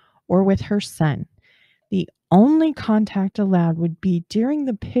or with her son. The only contact allowed would be during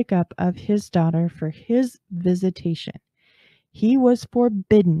the pickup of his daughter for his visitation. He was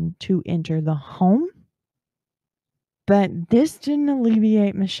forbidden to enter the home, but this didn't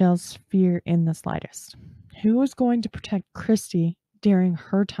alleviate Michelle's fear in the slightest. Who was going to protect Christy during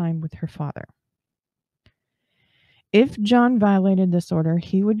her time with her father? If John violated this order,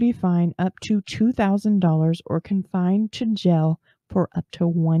 he would be fined up to $2,000 or confined to jail for up to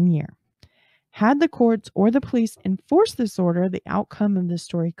 1 year. Had the courts or the police enforced this order, the outcome of this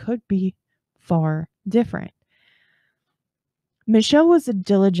story could be far different. Michelle was a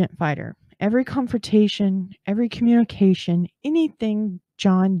diligent fighter. Every confrontation, every communication, anything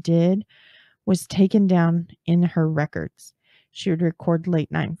John did was taken down in her records. She would record late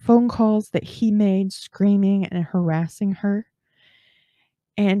night phone calls that he made, screaming and harassing her.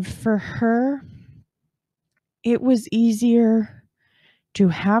 And for her, it was easier to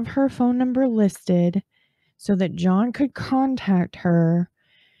have her phone number listed so that John could contact her,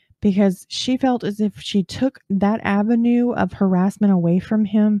 because she felt as if she took that avenue of harassment away from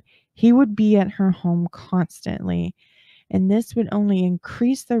him, he would be at her home constantly. And this would only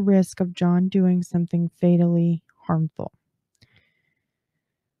increase the risk of John doing something fatally harmful.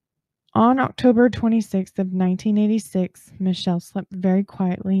 On October 26th of 1986, Michelle slept very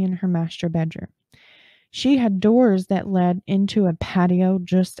quietly in her master bedroom. She had doors that led into a patio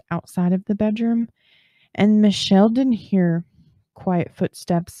just outside of the bedroom, and Michelle didn't hear quiet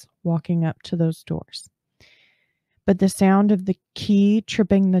footsteps walking up to those doors. But the sound of the key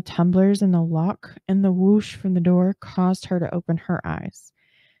tripping the tumblers in the lock and the whoosh from the door caused her to open her eyes.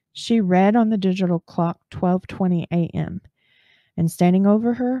 She read on the digital clock 12:20 a.m., and standing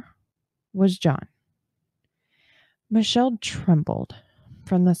over her was John. Michelle trembled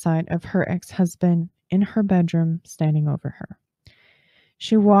from the sight of her ex-husband in her bedroom standing over her.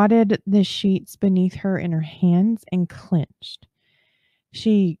 She wadded the sheets beneath her in her hands and clenched.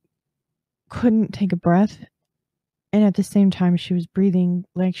 She couldn't take a breath, and at the same time she was breathing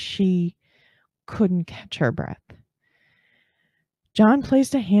like she couldn't catch her breath. John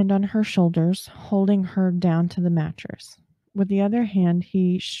placed a hand on her shoulders, holding her down to the mattress. With the other hand,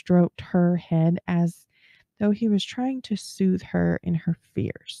 he stroked her head as though he was trying to soothe her in her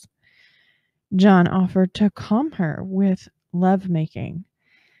fears. John offered to calm her with lovemaking,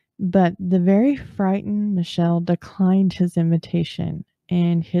 but the very frightened Michelle declined his invitation,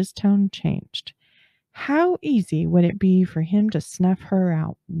 and his tone changed. How easy would it be for him to snuff her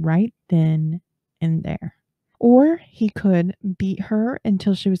out right then and there? Or he could beat her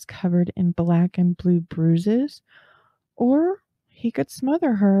until she was covered in black and blue bruises, or he could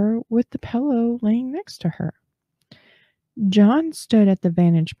smother her with the pillow laying next to her. John stood at the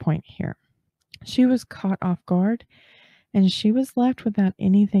vantage point here. She was caught off guard, and she was left without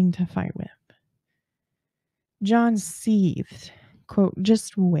anything to fight with. John seethed, quote,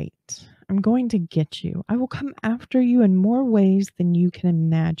 "Just wait. I'm going to get you. I will come after you in more ways than you can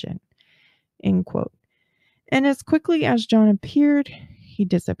imagine," end quote. And as quickly as John appeared, he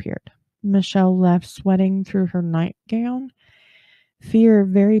disappeared. Michelle left sweating through her nightgown, fear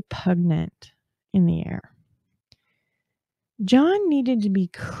very pungent in the air. John needed to be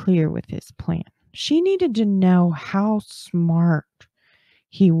clear with his plan. She needed to know how smart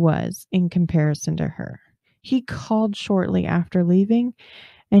he was in comparison to her. He called shortly after leaving,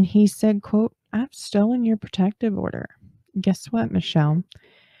 and he said, quote, "I've stolen your protective order. Guess what, Michelle?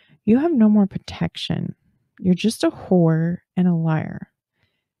 You have no more protection. You're just a whore and a liar.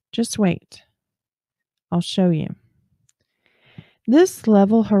 Just wait. I'll show you." This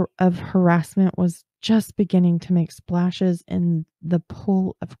level of harassment was just beginning to make splashes in the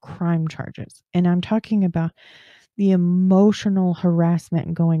pool of crime charges. And I'm talking about the emotional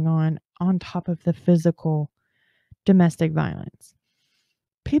harassment going on top of the physical domestic violence.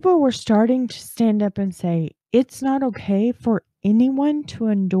 People were starting to stand up and say, it's not okay for anyone to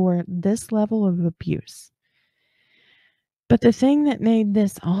endure this level of abuse. But the thing that made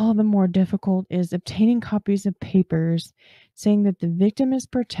this all the more difficult is obtaining copies of papers saying that the victim is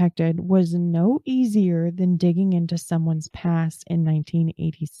protected was no easier than digging into someone's past in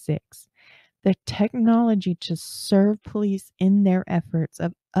 1986. The technology to serve police in their efforts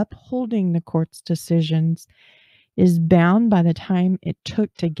of upholding the court's decisions is bound by the time it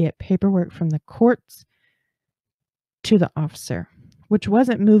took to get paperwork from the courts to the officer, which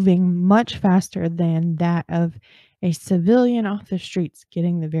wasn't moving much faster than that of a civilian off the streets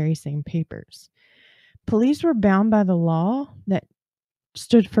getting the very same papers. Police were bound by the law that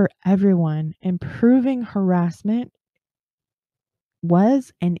stood for everyone, and proving harassment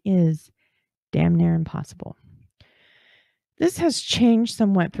was and is damn near impossible. This has changed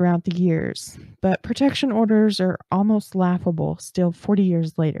somewhat throughout the years, but protection orders are almost laughable still 40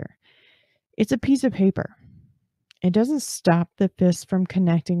 years later. It's a piece of paper. It doesn't stop the fist from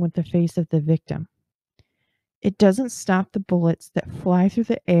connecting with the face of the victim. It doesn't stop the bullets that fly through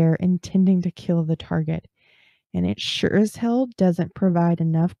the air intending to kill the target. And it sure as hell doesn't provide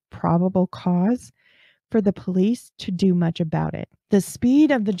enough probable cause for the police to do much about it. The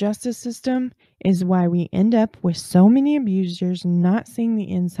speed of the justice system is why we end up with so many abusers not seeing the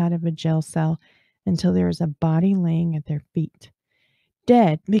inside of a jail cell until there is a body laying at their feet,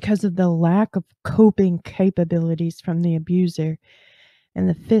 dead because of the lack of coping capabilities from the abuser and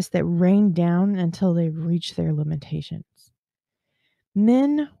the fists that rain down until they've reached their limitations.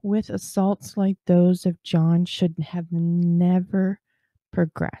 Men with assaults like those of John should have never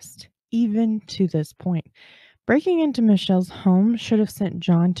progressed, even to this point. Breaking into Michelle's home should have sent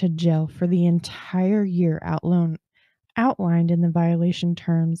John to jail for the entire year outlined in the violation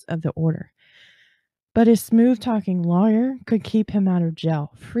terms of the order. But his smooth-talking lawyer could keep him out of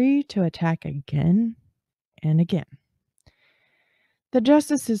jail, free to attack again and again. The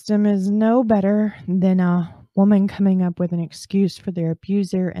justice system is no better than a woman coming up with an excuse for their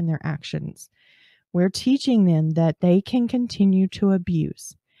abuser and their actions. We're teaching them that they can continue to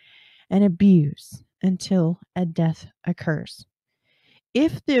abuse and abuse until a death occurs.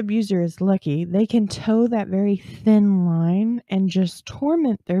 If the abuser is lucky, they can toe that very thin line and just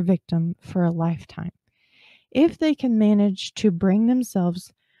torment their victim for a lifetime. If they can manage to bring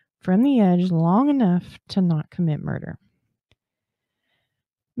themselves from the edge long enough to not commit murder.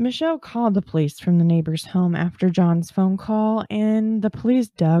 Michelle called the police from the neighbor's home after John's phone call, and the police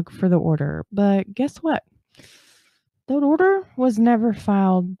dug for the order. But guess what? That order was never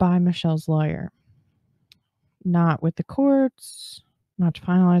filed by Michelle's lawyer. Not with the courts, not to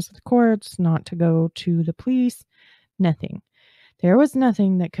finalize with the courts, not to go to the police, nothing. There was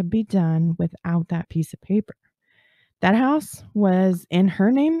nothing that could be done without that piece of paper. That house was in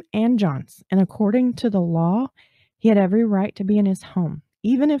her name and John's, and according to the law, he had every right to be in his home,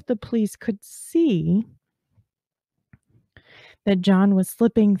 even if the police could see that John was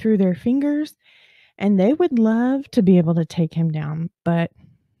slipping through their fingers, and they would love to be able to take him down, but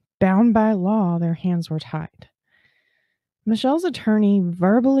bound by law, their hands were tied. Michelle's attorney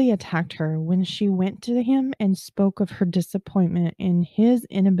verbally attacked her when she went to him and spoke of her disappointment in his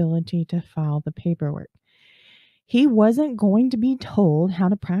inability to file the paperwork. He wasn't going to be told how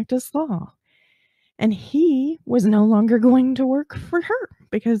to practice law, and he was no longer going to work for her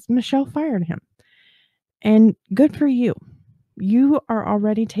because Michelle fired him. And good for you. You are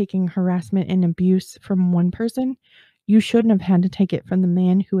already taking harassment and abuse from one person. You shouldn't have had to take it from the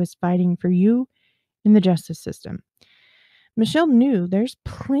man who is fighting for you in the justice system. Michelle knew there's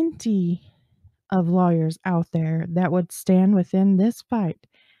plenty of lawyers out there that would stand within this fight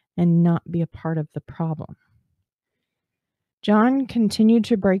and not be a part of the problem. John continued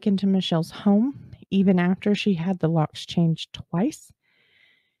to break into Michelle's home even after she had the locks changed twice.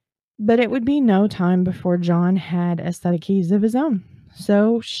 But it would be no time before John had a set of keys of his own.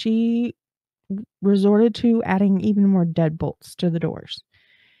 So she resorted to adding even more deadbolts to the doors.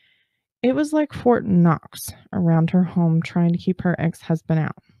 It was like Fort Knox around her home trying to keep her ex-husband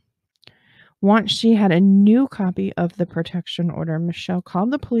out. Once she had a new copy of the protection order, Michelle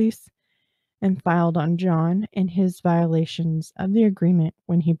called the police and filed on John and his violations of the agreement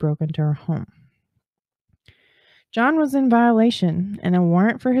when he broke into her home. John was in violation, and a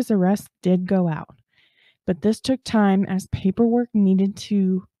warrant for his arrest did go out, but this took time as paperwork needed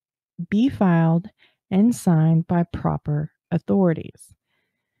to be filed and signed by proper authorities.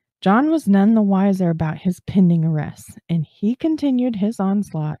 John was none the wiser about his pending arrest, and he continued his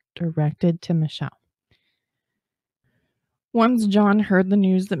onslaught directed to Michelle. Once John heard the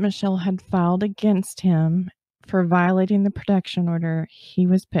news that Michelle had filed against him for violating the protection order, he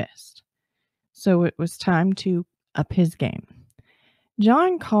was pissed. So it was time to up his game.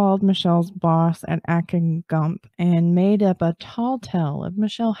 John called Michelle's boss at Gump and made up a tall tale of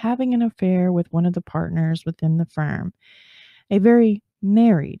Michelle having an affair with one of the partners within the firm, a very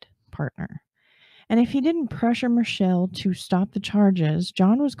married partner. And if he didn't pressure Michelle to stop the charges,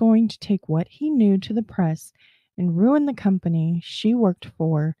 John was going to take what he knew to the press and ruin the company she worked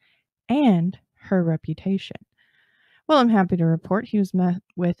for and her reputation. Well, I'm happy to report he was met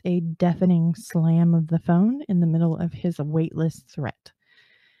with a deafening slam of the phone in the middle of his weightless threat.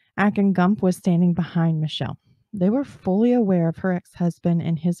 Gump was standing behind Michelle. They were fully aware of her ex-husband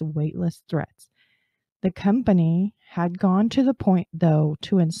and his weightless threats. The company had gone to the point, though,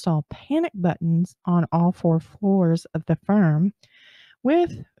 to install panic buttons on all 4 floors of the firm,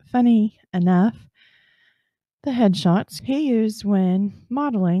 with, funny enough, the headshots he used when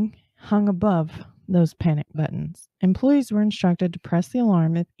modeling hung above those panic buttons. Employees were instructed to press the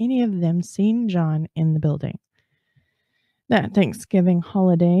alarm if any of them seen John in the building. That Thanksgiving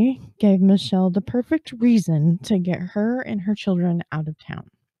holiday gave Michelle the perfect reason to get her and her children out of town.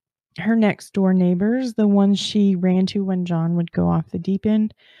 Her next door neighbors, the ones she ran to when John would go off the deep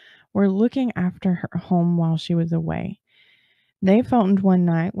end, were looking after her home while she was away. They phoned one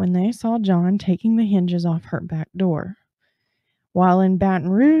night when they saw John taking the hinges off her back door. While in Baton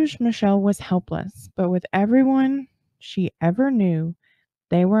Rouge, Michelle was helpless, but with everyone she ever knew,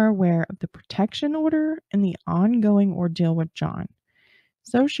 they were aware of the protection order and the ongoing ordeal with John.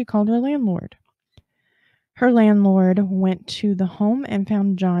 So she called her landlord. Her landlord went to the home and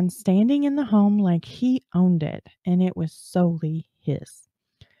found John standing in the home like he owned it, and it was solely his.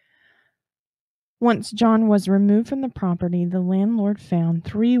 Once John was removed from the property, the landlord found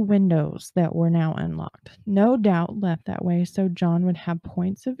 3 windows that were now unlocked. No doubt left that way so John would have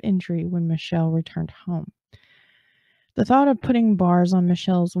points of entry when Michelle returned home. The thought of putting bars on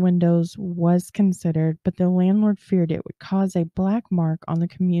Michelle's windows was considered, but the landlord feared it would cause a black mark on the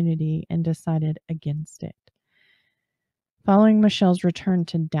community and decided against it. Following Michelle's return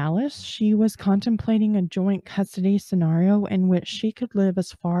to Dallas, she was contemplating a joint custody scenario in which she could live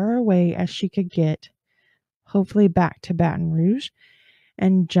as far away as she could get, hopefully back to Baton Rouge,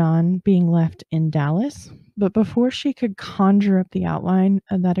 and John being left in Dallas. But before she could conjure up the outline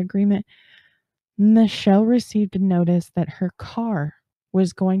of that agreement, Michelle received a notice that her car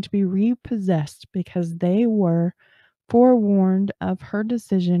was going to be repossessed because they were forewarned of her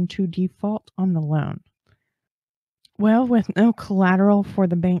decision to default on the loan. Well, with no collateral for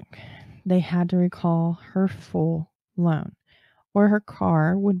the bank, they had to recall her full loan, or her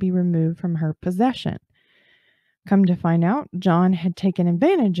car would be removed from her possession. Come to find out, John had taken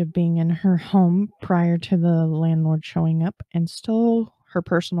advantage of being in her home prior to the landlord showing up and stole her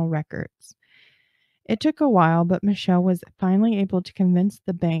personal records. It took a while, but Michelle was finally able to convince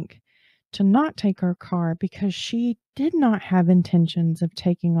the bank to not take her car because she did not have intentions of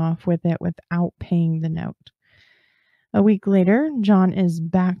taking off with it without paying the note. A week later, John is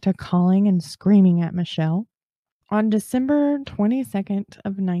back to calling and screaming at Michelle. On December 22nd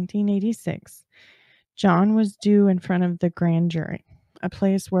of 1986, John was due in front of the grand jury, a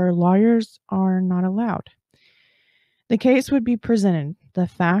place where lawyers are not allowed. The case would be presented, the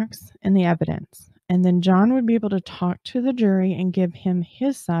facts and the evidence, and then John would be able to talk to the jury and give him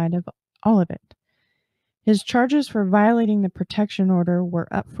his side of all of it. His charges for violating the protection order were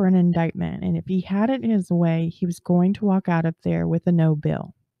up for an indictment, and if he had it his way, he was going to walk out of there with a no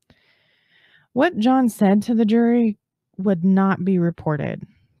bill. What John said to the jury would not be reported,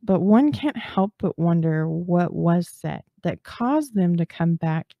 but one can't help but wonder what was said. that caused them to come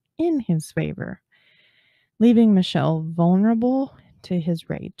back in his favor, leaving Michelle vulnerable to his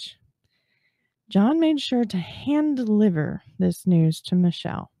rage. John made sure to hand-deliver this news to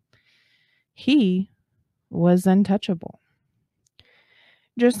Michelle. He was untouchable.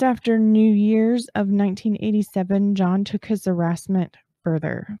 Just after New Year's of 1987, John took his harassment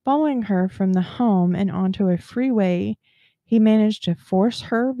further. Following her from the home and onto a freeway, he managed to force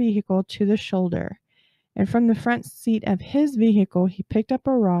her vehicle to the shoulder, and from the front seat of his vehicle, he picked up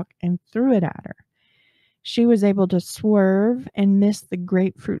a rock and threw it at her. She was able to swerve and miss the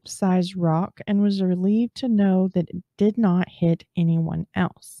grapefruit-sized rock and was relieved to know that it did not hit anyone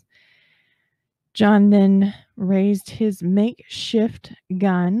else. John then raised his makeshift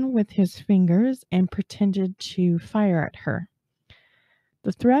gun with his fingers and pretended to fire at her.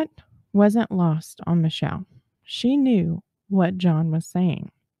 The threat wasn't lost on Michelle. She knew what John was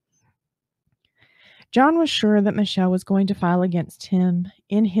saying. John was sure that Michelle was going to file against him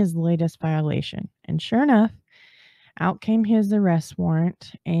in his latest violation, and sure enough, out came his arrest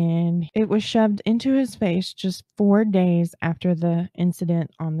warrant, and it was shoved into his face just 4 days after the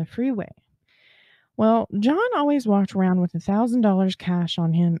incident on the freeway. Well, John always walked around with $1,000 cash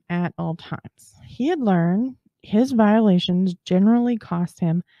on him at all times. He had learned his violations generally cost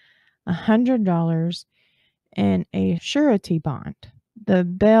him $100 and a surety bond. The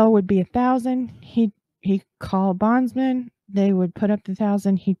bail would be $1,000. He'd call a bondsman. They would put up the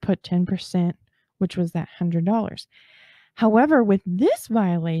 $1,000. He'd put 10%, which was that $100. However, with this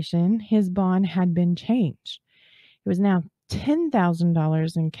violation, his bond had been changed. It was now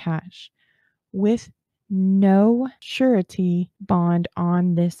 $10,000 in cash, with no surety bond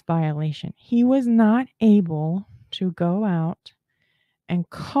on this violation. He was not able to go out and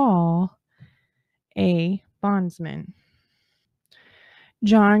call a bondsman.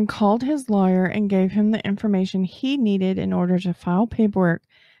 John called his lawyer and gave him the information he needed in order to file paperwork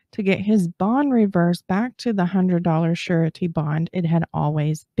to get his bond reversed back to the $100 surety bond it had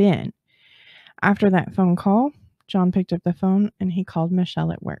always been. After that phone call, John picked up the phone and he called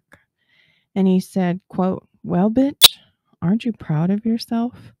Michelle at work. And he said, quote, "Well, bitch, aren't you proud of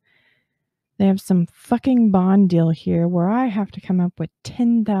yourself? They have some fucking bond deal here where I have to come up with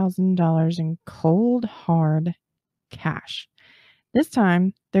 $10,000 in cold, hard cash. This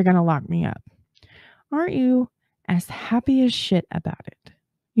time, they're going to lock me up. Aren't you as happy as shit about it?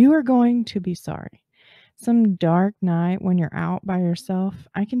 You are going to be sorry. Some dark night when you're out by yourself,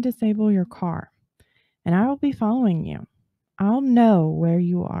 I can disable your car, and I will be following you. I'll know where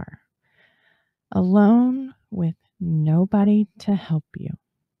you are. Alone with nobody to help you."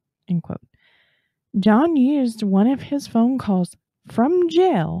 End quote. John used one of his phone calls from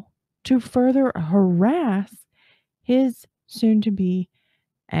jail to further harass his soon-to-be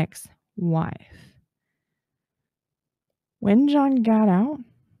ex-wife. When John got out,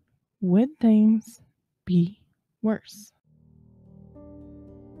 would things be worse?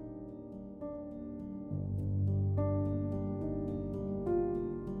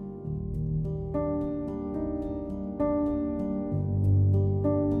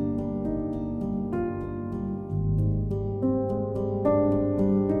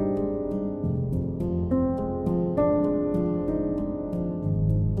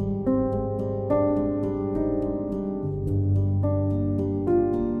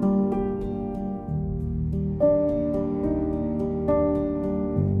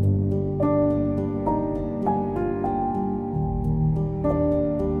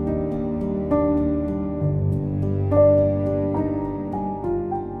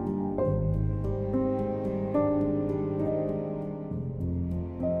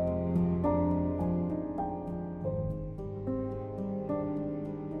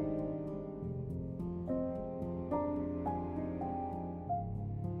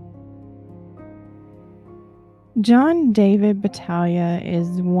 John David Battaglia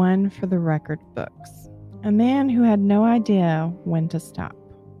is one for the record books, a man who had no idea when to stop.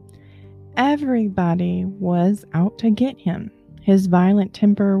 Everybody was out to get him. His violent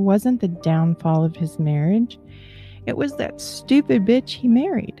temper wasn't the downfall of his marriage. It was that stupid bitch he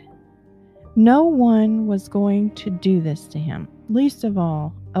married. No one was going to do this to him, least of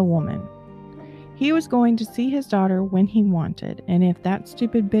all a woman. He was going to see his daughter when he wanted, and if that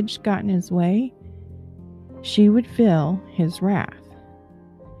stupid bitch got in his way, she would feel his wrath.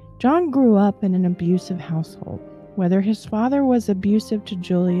 John grew up in an abusive household. Whether his father was abusive to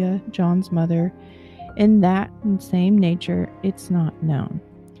Julia, John's mother, in that same nature, it's not known.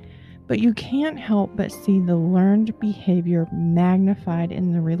 But you can't help but see the learned behavior magnified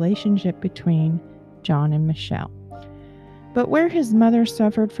in the relationship between John and Michelle. But where his mother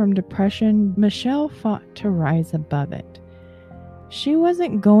suffered from depression, Michelle fought to rise above it. She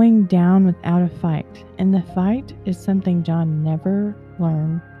wasn't going down without a fight, and the fight is something John never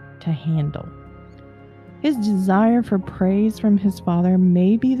learned to handle. His desire for praise from his father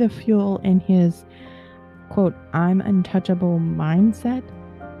may be the fuel in his, quote, I'm untouchable mindset,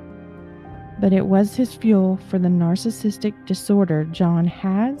 but it was his fuel for the narcissistic disorder John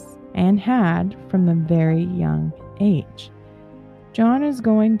has and had from a very young age. John is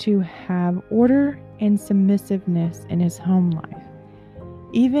going to have order and submissiveness in his home life,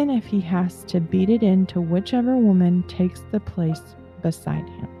 even if he has to beat it into whichever woman takes the place beside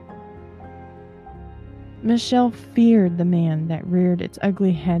him. Michelle feared the man that reared its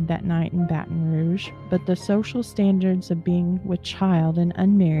ugly head that night in Baton Rouge, but the social standards of being with child and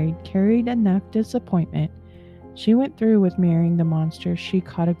unmarried carried enough disappointment. She went through with marrying the monster she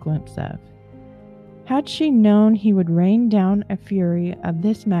caught a glimpse of. Had she known he would rain down a fury of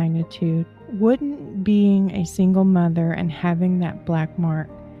this magnitude, wouldn't being a single mother and having that black mark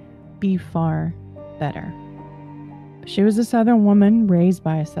be far better? She was a Southern woman raised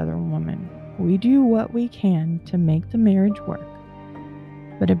by a Southern woman. We do what we can to make the marriage work,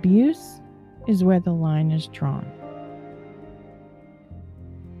 but abuse is where the line is drawn.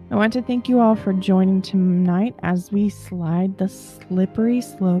 I want to thank you all for joining tonight as we slide the slippery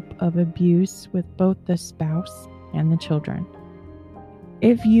slope of abuse with both the spouse and the children.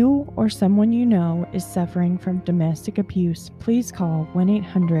 If you or someone you know is suffering from domestic abuse, please call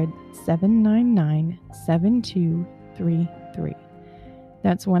 1-800-799-7233.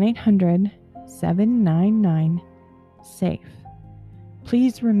 That's 1-800-799-SAFE.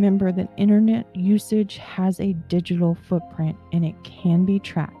 Please remember that internet usage has a digital footprint and it can be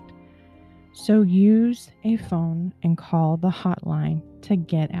tracked. So use a phone and call the hotline to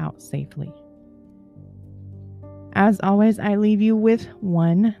get out safely. As always, I leave you with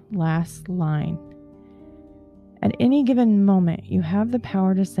one last line. At any given moment, you have the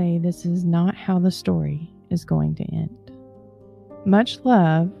power to say this is not how the story is going to end. Much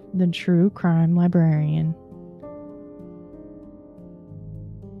love, the true crime librarian.